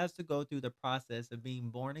person has to go through the process of being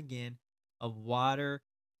born again of water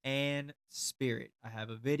and Spirit. I have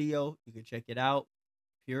a video, you can check it out,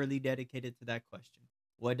 purely dedicated to that question.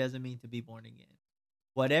 What does it mean to be born again?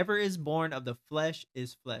 Whatever is born of the flesh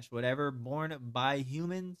is flesh. Whatever born by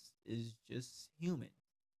humans is just human.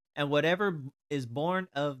 And whatever is born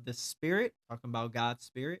of the Spirit, talking about God's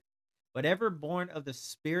Spirit, whatever born of the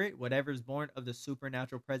Spirit, whatever is born of the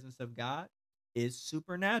supernatural presence of God is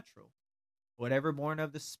supernatural. Whatever is born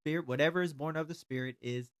of the Spirit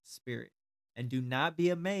is spirit. And do not be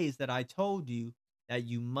amazed that I told you that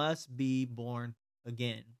you must be born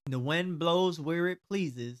again. The wind blows where it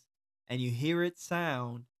pleases, and you hear its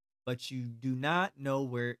sound, but you do not know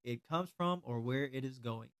where it comes from or where it is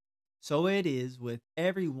going. So it is with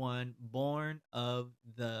everyone born of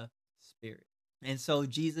the Spirit. And so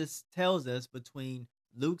Jesus tells us between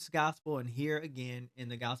Luke's gospel and here again in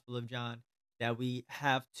the Gospel of John that we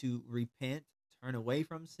have to repent, turn away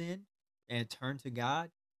from sin, and turn to God.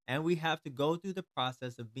 And we have to go through the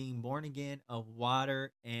process of being born again of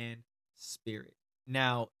water and Spirit.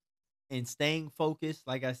 Now, in staying focused,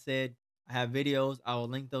 like I said, I have videos. I will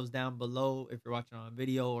link those down below. If you're watching on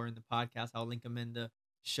video or in the podcast, I'll link them in the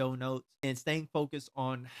show notes. And staying focused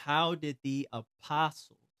on how did Jesus'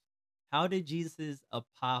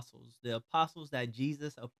 apostles, the apostles that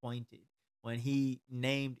Jesus appointed when he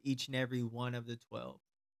named each and every one of the 12,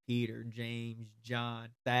 Peter, James, John,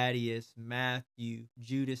 Thaddeus, Matthew,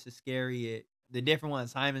 Judas Iscariot, the different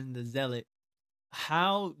ones, Simon the Zealot,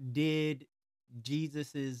 how did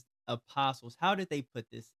Jesus's apostles, how did they put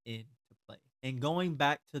this into play? And going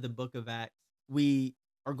back to the book of Acts, we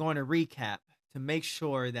are going to recap to make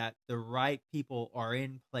sure that the right people are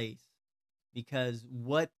in place, because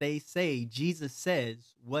what they say, Jesus says,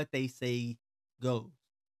 what they say goes.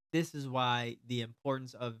 This is why the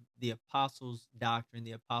importance of the apostles' doctrine,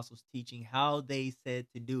 the apostles' teaching, how they said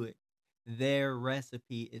to do it, their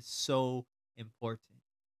recipe is so important.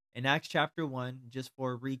 In Acts chapter 1, just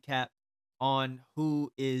for a recap on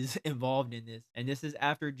who is involved in this, and this is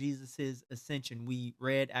after Jesus' ascension. We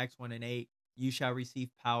read Acts 1 and 8. You shall receive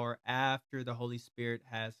power after the Holy Spirit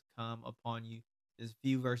has come upon you. Just a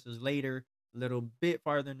few verses later, a little bit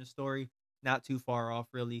farther in the story, not too far off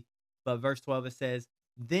really, but verse 12 it says,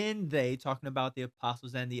 then they, talking about the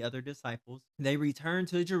apostles and the other disciples, they returned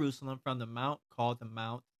to Jerusalem from the mount called the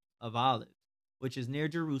Mount of Olives, which is near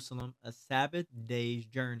Jerusalem, a Sabbath day's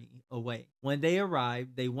journey away. When they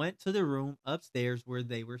arrived, they went to the room upstairs where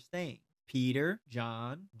they were staying. Peter,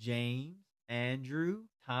 John, James, Andrew,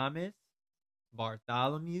 Thomas,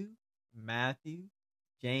 Bartholomew, Matthew,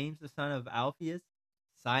 James the son of Alphaeus,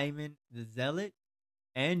 Simon the Zealot,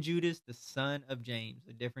 and Judas the son of James,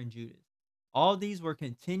 a different Judas. All these were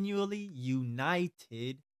continually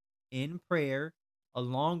united in prayer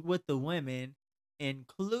along with the women,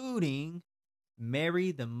 including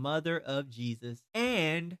Mary, the mother of Jesus,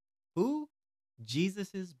 and who?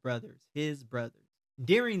 Jesus's brothers, his brothers.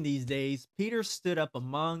 During these days, Peter stood up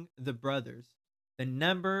among the brothers. The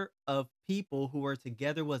number of people who were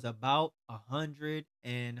together was about 120.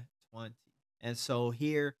 And so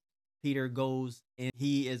here Peter goes and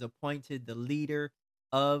he is appointed the leader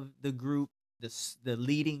of the group, the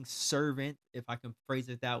leading servant, if I can phrase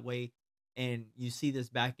it that way. And you see this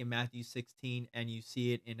back in Matthew 16, and you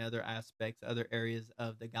see it in other aspects, other areas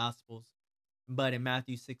of the Gospels. But in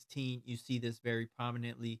Matthew 16, you see this very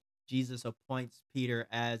prominently. Jesus appoints Peter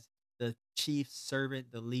as the chief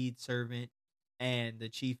servant, the lead servant, and the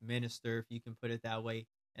chief minister, if you can put it that way.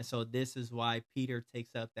 And so this is why Peter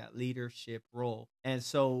takes up that leadership role. And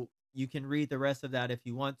so you can read the rest of that if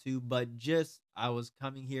you want to, but just I was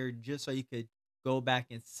coming here just so you could go back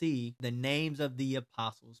and see the names of the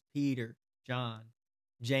apostles: Peter, John,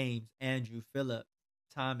 James, Andrew, Philip,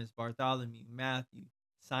 Thomas, Bartholomew, Matthew,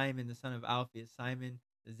 Simon the son of Alphaeus, Simon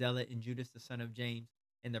the Zealot, and Judas the son of James.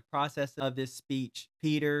 In the process of this speech,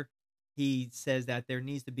 Peter, he says that there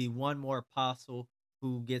needs to be one more apostle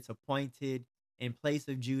who gets appointed in place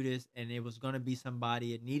of Judas, and it was going to be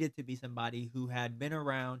somebody, it needed to be somebody who had been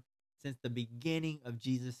around since the beginning of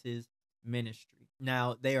Jesus's ministry.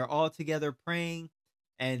 Now, they are all together praying,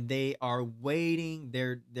 and they are waiting.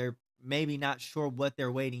 They're maybe not sure what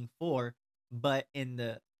they're waiting for, but in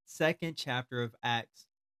the second chapter of Acts,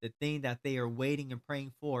 the thing that they are waiting and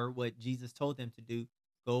praying for, what Jesus told them to do: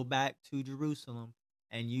 go back to Jerusalem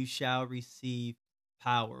and you shall receive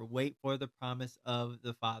power. Wait for the promise of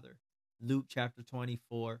the Father. Luke chapter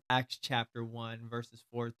 24, Acts chapter 1, verses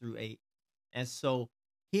 4 through 8. And so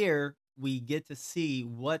here we get to see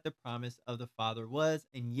what the promise of the Father was,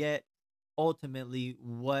 and yet ultimately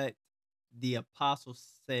what the apostles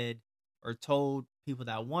said or told people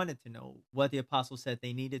that wanted to know what the apostles said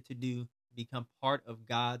they needed to do, become part of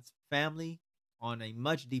God's family on a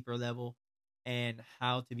much deeper level, and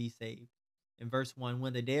how to be saved. In verse 1,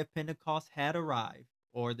 when the day of Pentecost had arrived,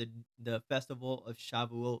 or the festival of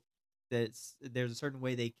Shavuot, there's a certain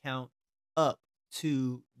way they count up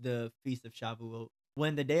to the feast of Shavuot.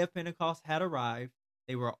 When the day of Pentecost had arrived,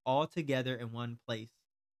 they were all together in one place.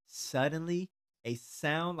 Suddenly, a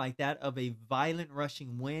sound like that of a violent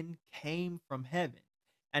rushing wind came from heaven,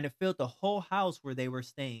 and it filled the whole house where they were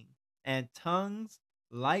staying. And tongues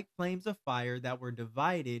like flames of fire that were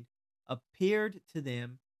divided appeared to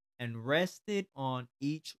them and rested on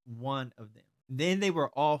each one of them. Then they were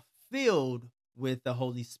all filled with the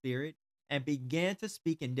Holy Spirit and began to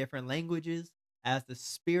speak in different languages as the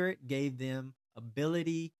Spirit gave them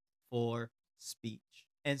ability for speech.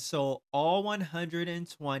 And so all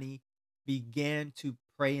 120 began to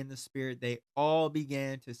pray in the Spirit. They all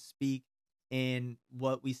began to speak in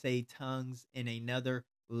what we say tongues, in another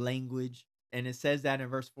language. And it says that in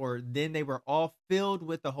verse 4, then they were all filled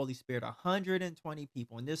with the Holy Spirit, 120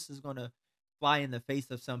 people. And this is going to fly in the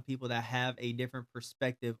face of some people that have a different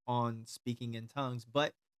perspective on speaking in tongues.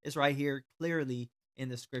 But it's right here clearly in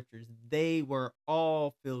the scriptures. They were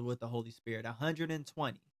all filled with the Holy Spirit,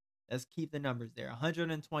 120. Let's keep the numbers there.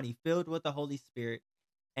 120 filled with the Holy Spirit,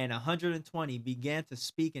 and 120 began to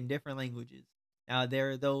speak in different languages. Now,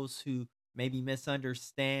 there are those who maybe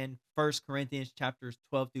misunderstand 1 Corinthians chapters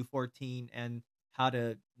 12 through 14 and how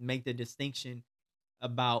to make the distinction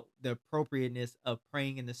about the appropriateness of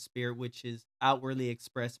praying in the Spirit, which is outwardly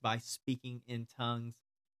expressed by speaking in tongues,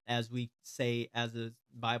 as we say, as the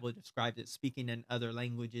Bible describes it, speaking in other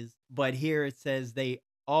languages. But here it says they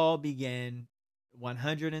all began,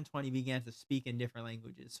 120 began to speak in different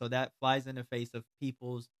languages. So that flies in the face of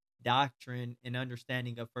people's doctrine and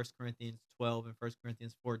understanding of 1 Corinthians 12 and 1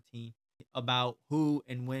 Corinthians 14 about who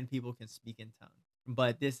and when people can speak in tongues.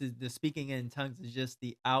 But this is the speaking in tongues is just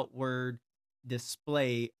the outward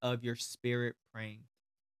display of your spirit praying.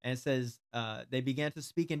 And it says they began to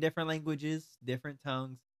speak in different languages, different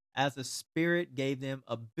tongues, as the Spirit gave them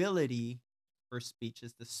ability for speech.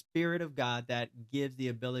 It's the Spirit of God that gives the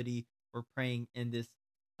ability for praying in this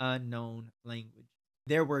unknown language.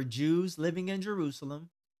 There were Jews living in Jerusalem,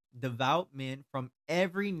 devout men from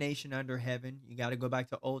every nation under heaven. You got to go back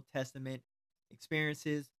to Old Testament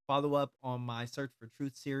experiences, follow up on my Search for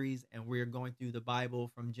Truth series, and we're going through the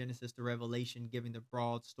Bible from Genesis to Revelation, giving the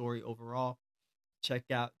broad story overall. Check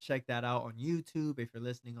that out on YouTube if you're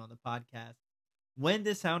listening on the podcast. When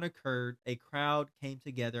this sound occurred, a crowd came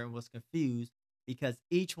together and was confused, because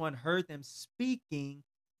each one heard them speaking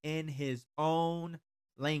in his own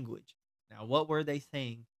language. Now, what were they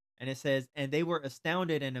saying? And it says, and they were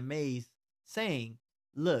astounded and amazed, saying,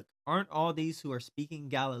 look, aren't all these who are speaking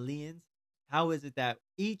Galileans? How is it that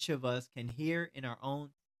each of us can hear in our own?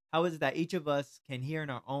 How is it that each of us can hear in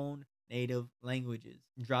our own native languages?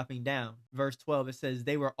 Dropping down, verse 12, it says,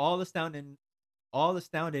 they were all astounded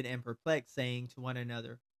and perplexed, saying to one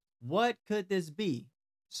another, what could this be?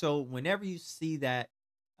 So whenever you see that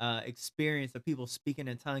experience of people speaking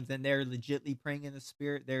in tongues and they're legitly praying in the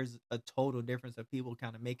spirit, there's a total difference of people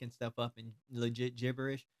kind of making stuff up in legit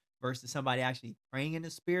gibberish versus somebody actually praying in the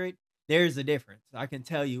spirit. There's a difference. I can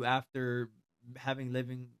tell you, after having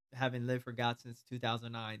lived for God since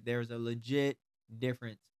 2009, there's a legit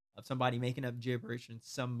difference of somebody making up gibberish and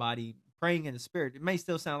somebody praying in the spirit. It may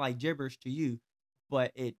still sound like gibberish to you,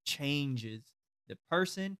 but it changes the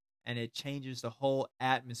person and it changes the whole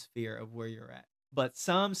atmosphere of where you're at. But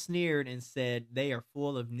some sneered and said they are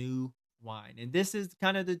full of new wine. And this is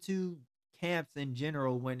kind of the two camps in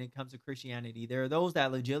general when it comes to Christianity. There are those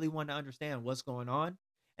that legitimately want to understand what's going on,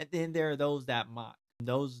 and then there are those that mock.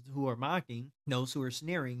 Those who are mocking, those who are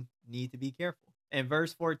sneering, need to be careful. In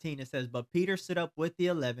verse 14, it says, but Peter stood up with the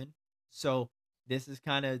 11. So this is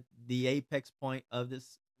kind of the apex point of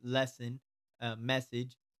this lesson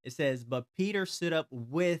message. It says, but Peter stood up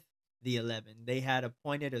with the 11. They had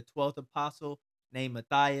appointed a 12th apostle named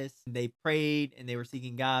Matthias. They prayed and they were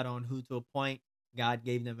seeking God on who to appoint. God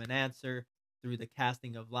gave them an answer through the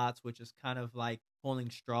casting of lots, which is kind of like pulling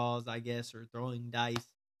straws, I guess, or throwing dice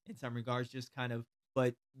in some regards, just kind of,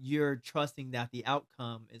 but you're trusting that the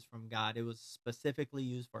outcome is from God. It was specifically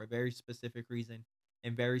used for a very specific reason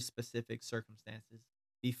in very specific circumstances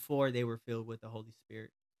before they were filled with the Holy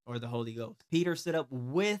Spirit or the Holy Ghost. Peter stood up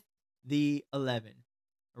with the 11,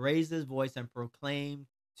 raised his voice and proclaimed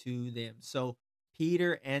to them. So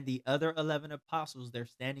Peter and the other 11 apostles, they're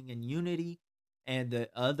standing in unity, and the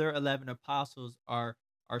other 11 apostles are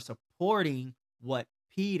supporting what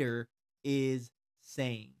Peter is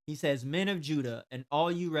saying. He says, men of Judah and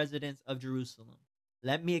all you residents of Jerusalem,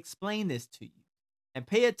 let me explain this to you and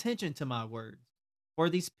pay attention to my words. For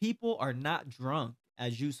these people are not drunk,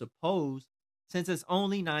 as you suppose, since it's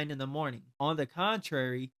only 9 in the morning. On the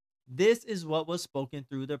contrary, this is what was spoken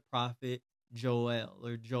through the prophet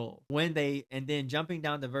Joel. And then jumping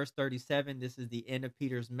down to verse 37, this is the end of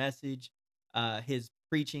Peter's message, his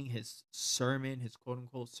preaching, his sermon, his quote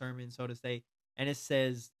unquote sermon, so to say. And it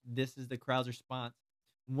says, this is the crowd's response.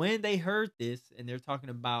 When they heard this, and they're talking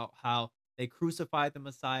about how they crucified the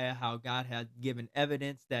Messiah, how God had given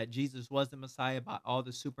evidence that Jesus was the Messiah by all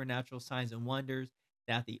the supernatural signs and wonders,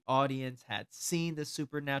 that the audience had seen the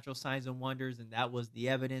supernatural signs and wonders, and that was the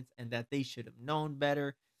evidence, and that they should have known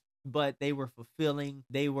better. But they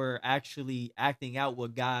were actually acting out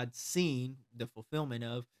what God's seen, the fulfillment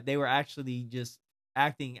of. They were actually just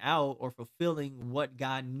acting out or fulfilling what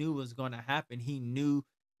God knew was going to happen. He knew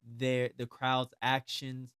the crowd's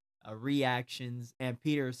actions, reactions, and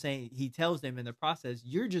Peter is saying, he tells them in the process,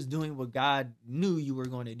 you're just doing what God knew you were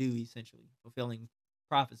going to do, essentially fulfilling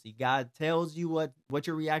prophecy. God tells you what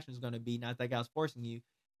your reaction is going to be, not that God's forcing you,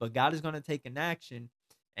 but God is going to take an action,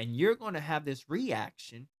 and you're going to have this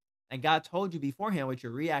reaction, and God told you beforehand what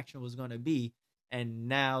your reaction was going to be, and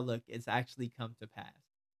now look, it's actually come to pass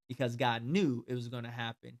because God knew it was going to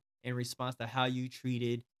happen in response to how you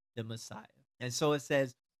treated the Messiah. And so it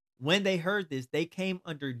says, when they heard this, they came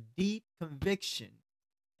under deep conviction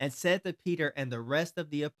and said to Peter and the rest of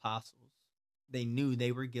the apostles, they knew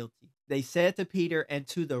they were guilty. They said to Peter and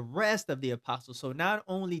to the rest of the apostles. So not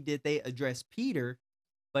only did they address Peter,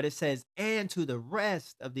 but it says, and to the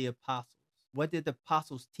rest of the apostles. What did the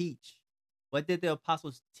apostles teach? What did the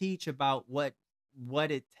apostles teach about what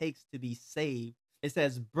it takes to be saved? It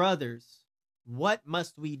says, brothers, what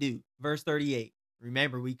must we do? Verse 38.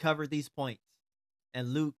 Remember, we covered these points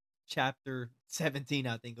in Luke chapter 17,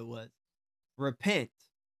 I think it was. Repent.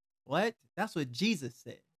 What? That's what Jesus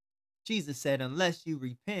said. Jesus said, unless you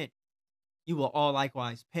repent, you will all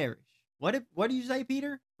likewise perish. What do you say,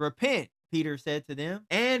 Peter? Repent, Peter said to them,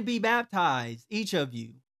 and be baptized, each of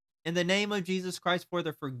you, in the name of Jesus Christ for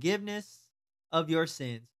the forgiveness of your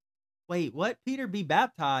sins. Wait, what? Peter, be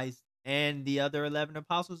baptized? And the other 11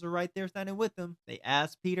 apostles are right there standing with them. They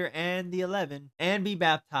asked Peter and the 11, and be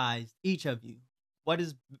baptized, each of you. What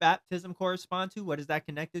does baptism correspond to? What is that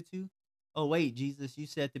connected to? Oh, wait, Jesus, you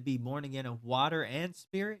said to be born again of water and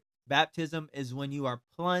spirit? Baptism is when you are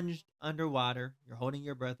plunged underwater. You're holding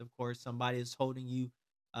your breath, of course. Somebody is holding you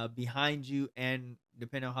behind you, and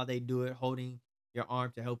depending on how they do it, holding your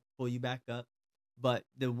arm to help pull you back up. But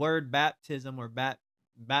the word baptism or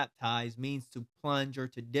baptize means to plunge or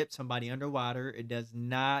to dip somebody underwater. It does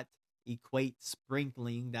not equate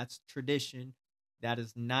sprinkling. That's tradition. That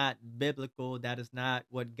is not biblical. That is not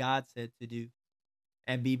what God said to do.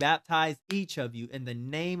 And be baptized, each of you, in the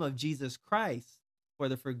name of Jesus Christ for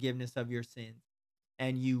the forgiveness of your sins,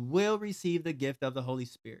 and you will receive the gift of the Holy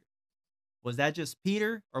Spirit. Was that just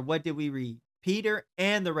Peter, or what did we read? Peter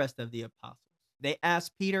and the rest of the apostles. They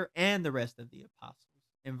asked Peter and the rest of the apostles.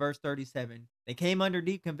 In verse 37, they came under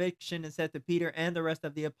deep conviction and said to Peter and the rest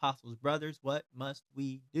of the apostles, brothers, what must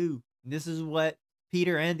we do? And this is what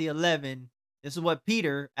Peter and the 11, this is what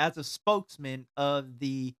Peter, as a spokesman of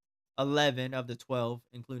the 11 of the 12,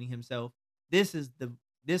 including himself, this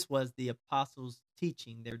was the apostles'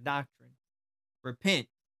 teaching, their doctrine. Repent,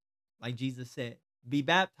 like Jesus said. Be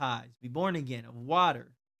baptized, be born again of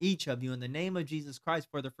water, each of you, in the name of Jesus Christ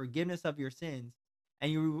for the forgiveness of your sins,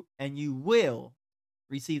 and you will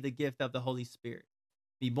receive the gift of the Holy Spirit.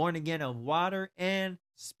 Be born again of water and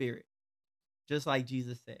spirit, just like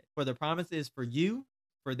Jesus said. For the promise is for you,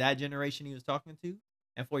 for that generation he was talking to,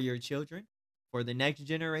 and for your children, for the next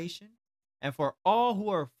generation, and for all who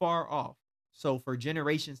are far off. So for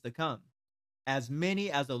generations to come, as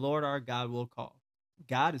many as the Lord our God will call.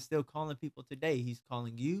 God is still calling people today. He's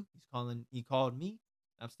calling you. He called me.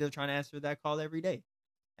 I'm still trying to answer that call every day.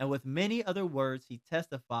 And with many other words, he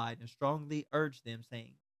testified and strongly urged them,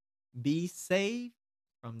 saying, be saved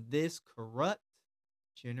from this corrupt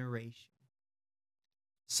generation.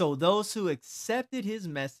 So those who accepted his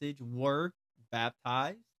message were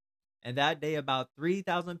baptized, and that day about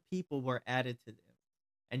 3,000 people were added to them.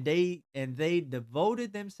 And they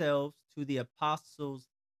devoted themselves to the apostles'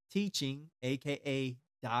 teaching, aka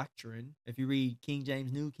doctrine. If you read King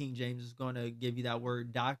James, New King James is going to give you that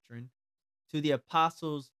word doctrine. To the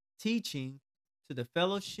apostles' teaching, to the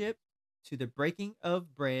fellowship, to the breaking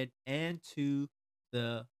of bread, and to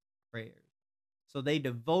the prayers. So they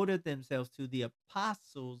devoted themselves to the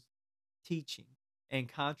apostles' teaching, in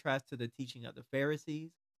contrast to the teaching of the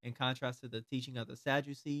Pharisees, in contrast to the teaching of the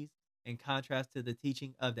Sadducees, in contrast to the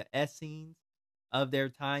teaching of the Essenes of their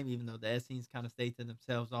time, even though the Essenes kind of stayed to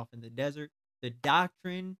themselves off in the desert. The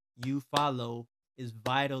doctrine you follow is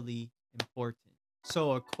vitally important.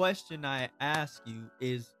 So a question I ask you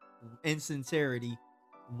is, in sincerity,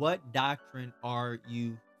 what doctrine are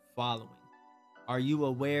you following? Are you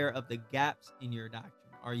aware of the gaps in your doctrine?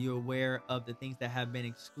 Are you aware of the things that have been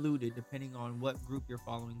excluded, depending on what group you're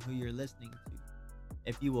following, who you're listening to?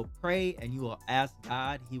 If you will pray and you will ask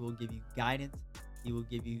God, he will give you guidance. He will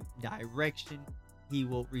give you direction. He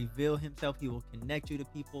will reveal himself. He will connect you to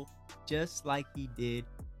people just like he did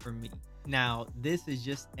for me. Now, this is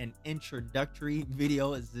just an introductory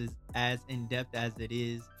video. It's as in-depth as it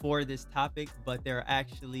is for this topic, but there are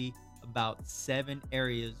actually about 7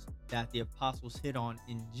 areas that the apostles hit on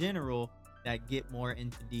in general that get more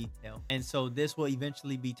into detail. And so this will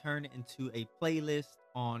eventually be turned into a playlist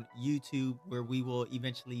on YouTube where we will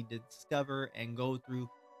eventually discover and go through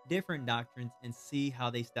different doctrines and see how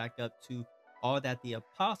they stack up to all that the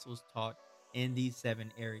apostles taught in these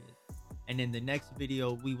 7 areas. And in the next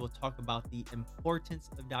video, we will talk about the importance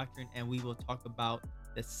of doctrine, and we will talk about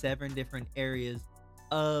the 7 different areas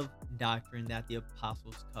of doctrine that the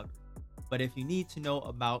apostles covered. But if you need to know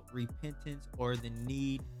about repentance or the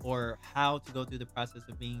need or how to go through the process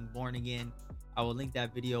of being born again, I will link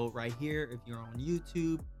that video right here if you're on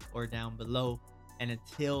YouTube or down below. And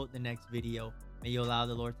until the next video, may you allow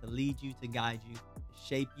the Lord to lead you, to guide you, to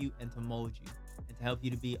shape you, and to mold you, and to help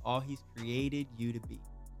you to be all he's created you to be.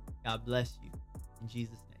 God bless you. In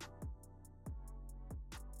Jesus' name.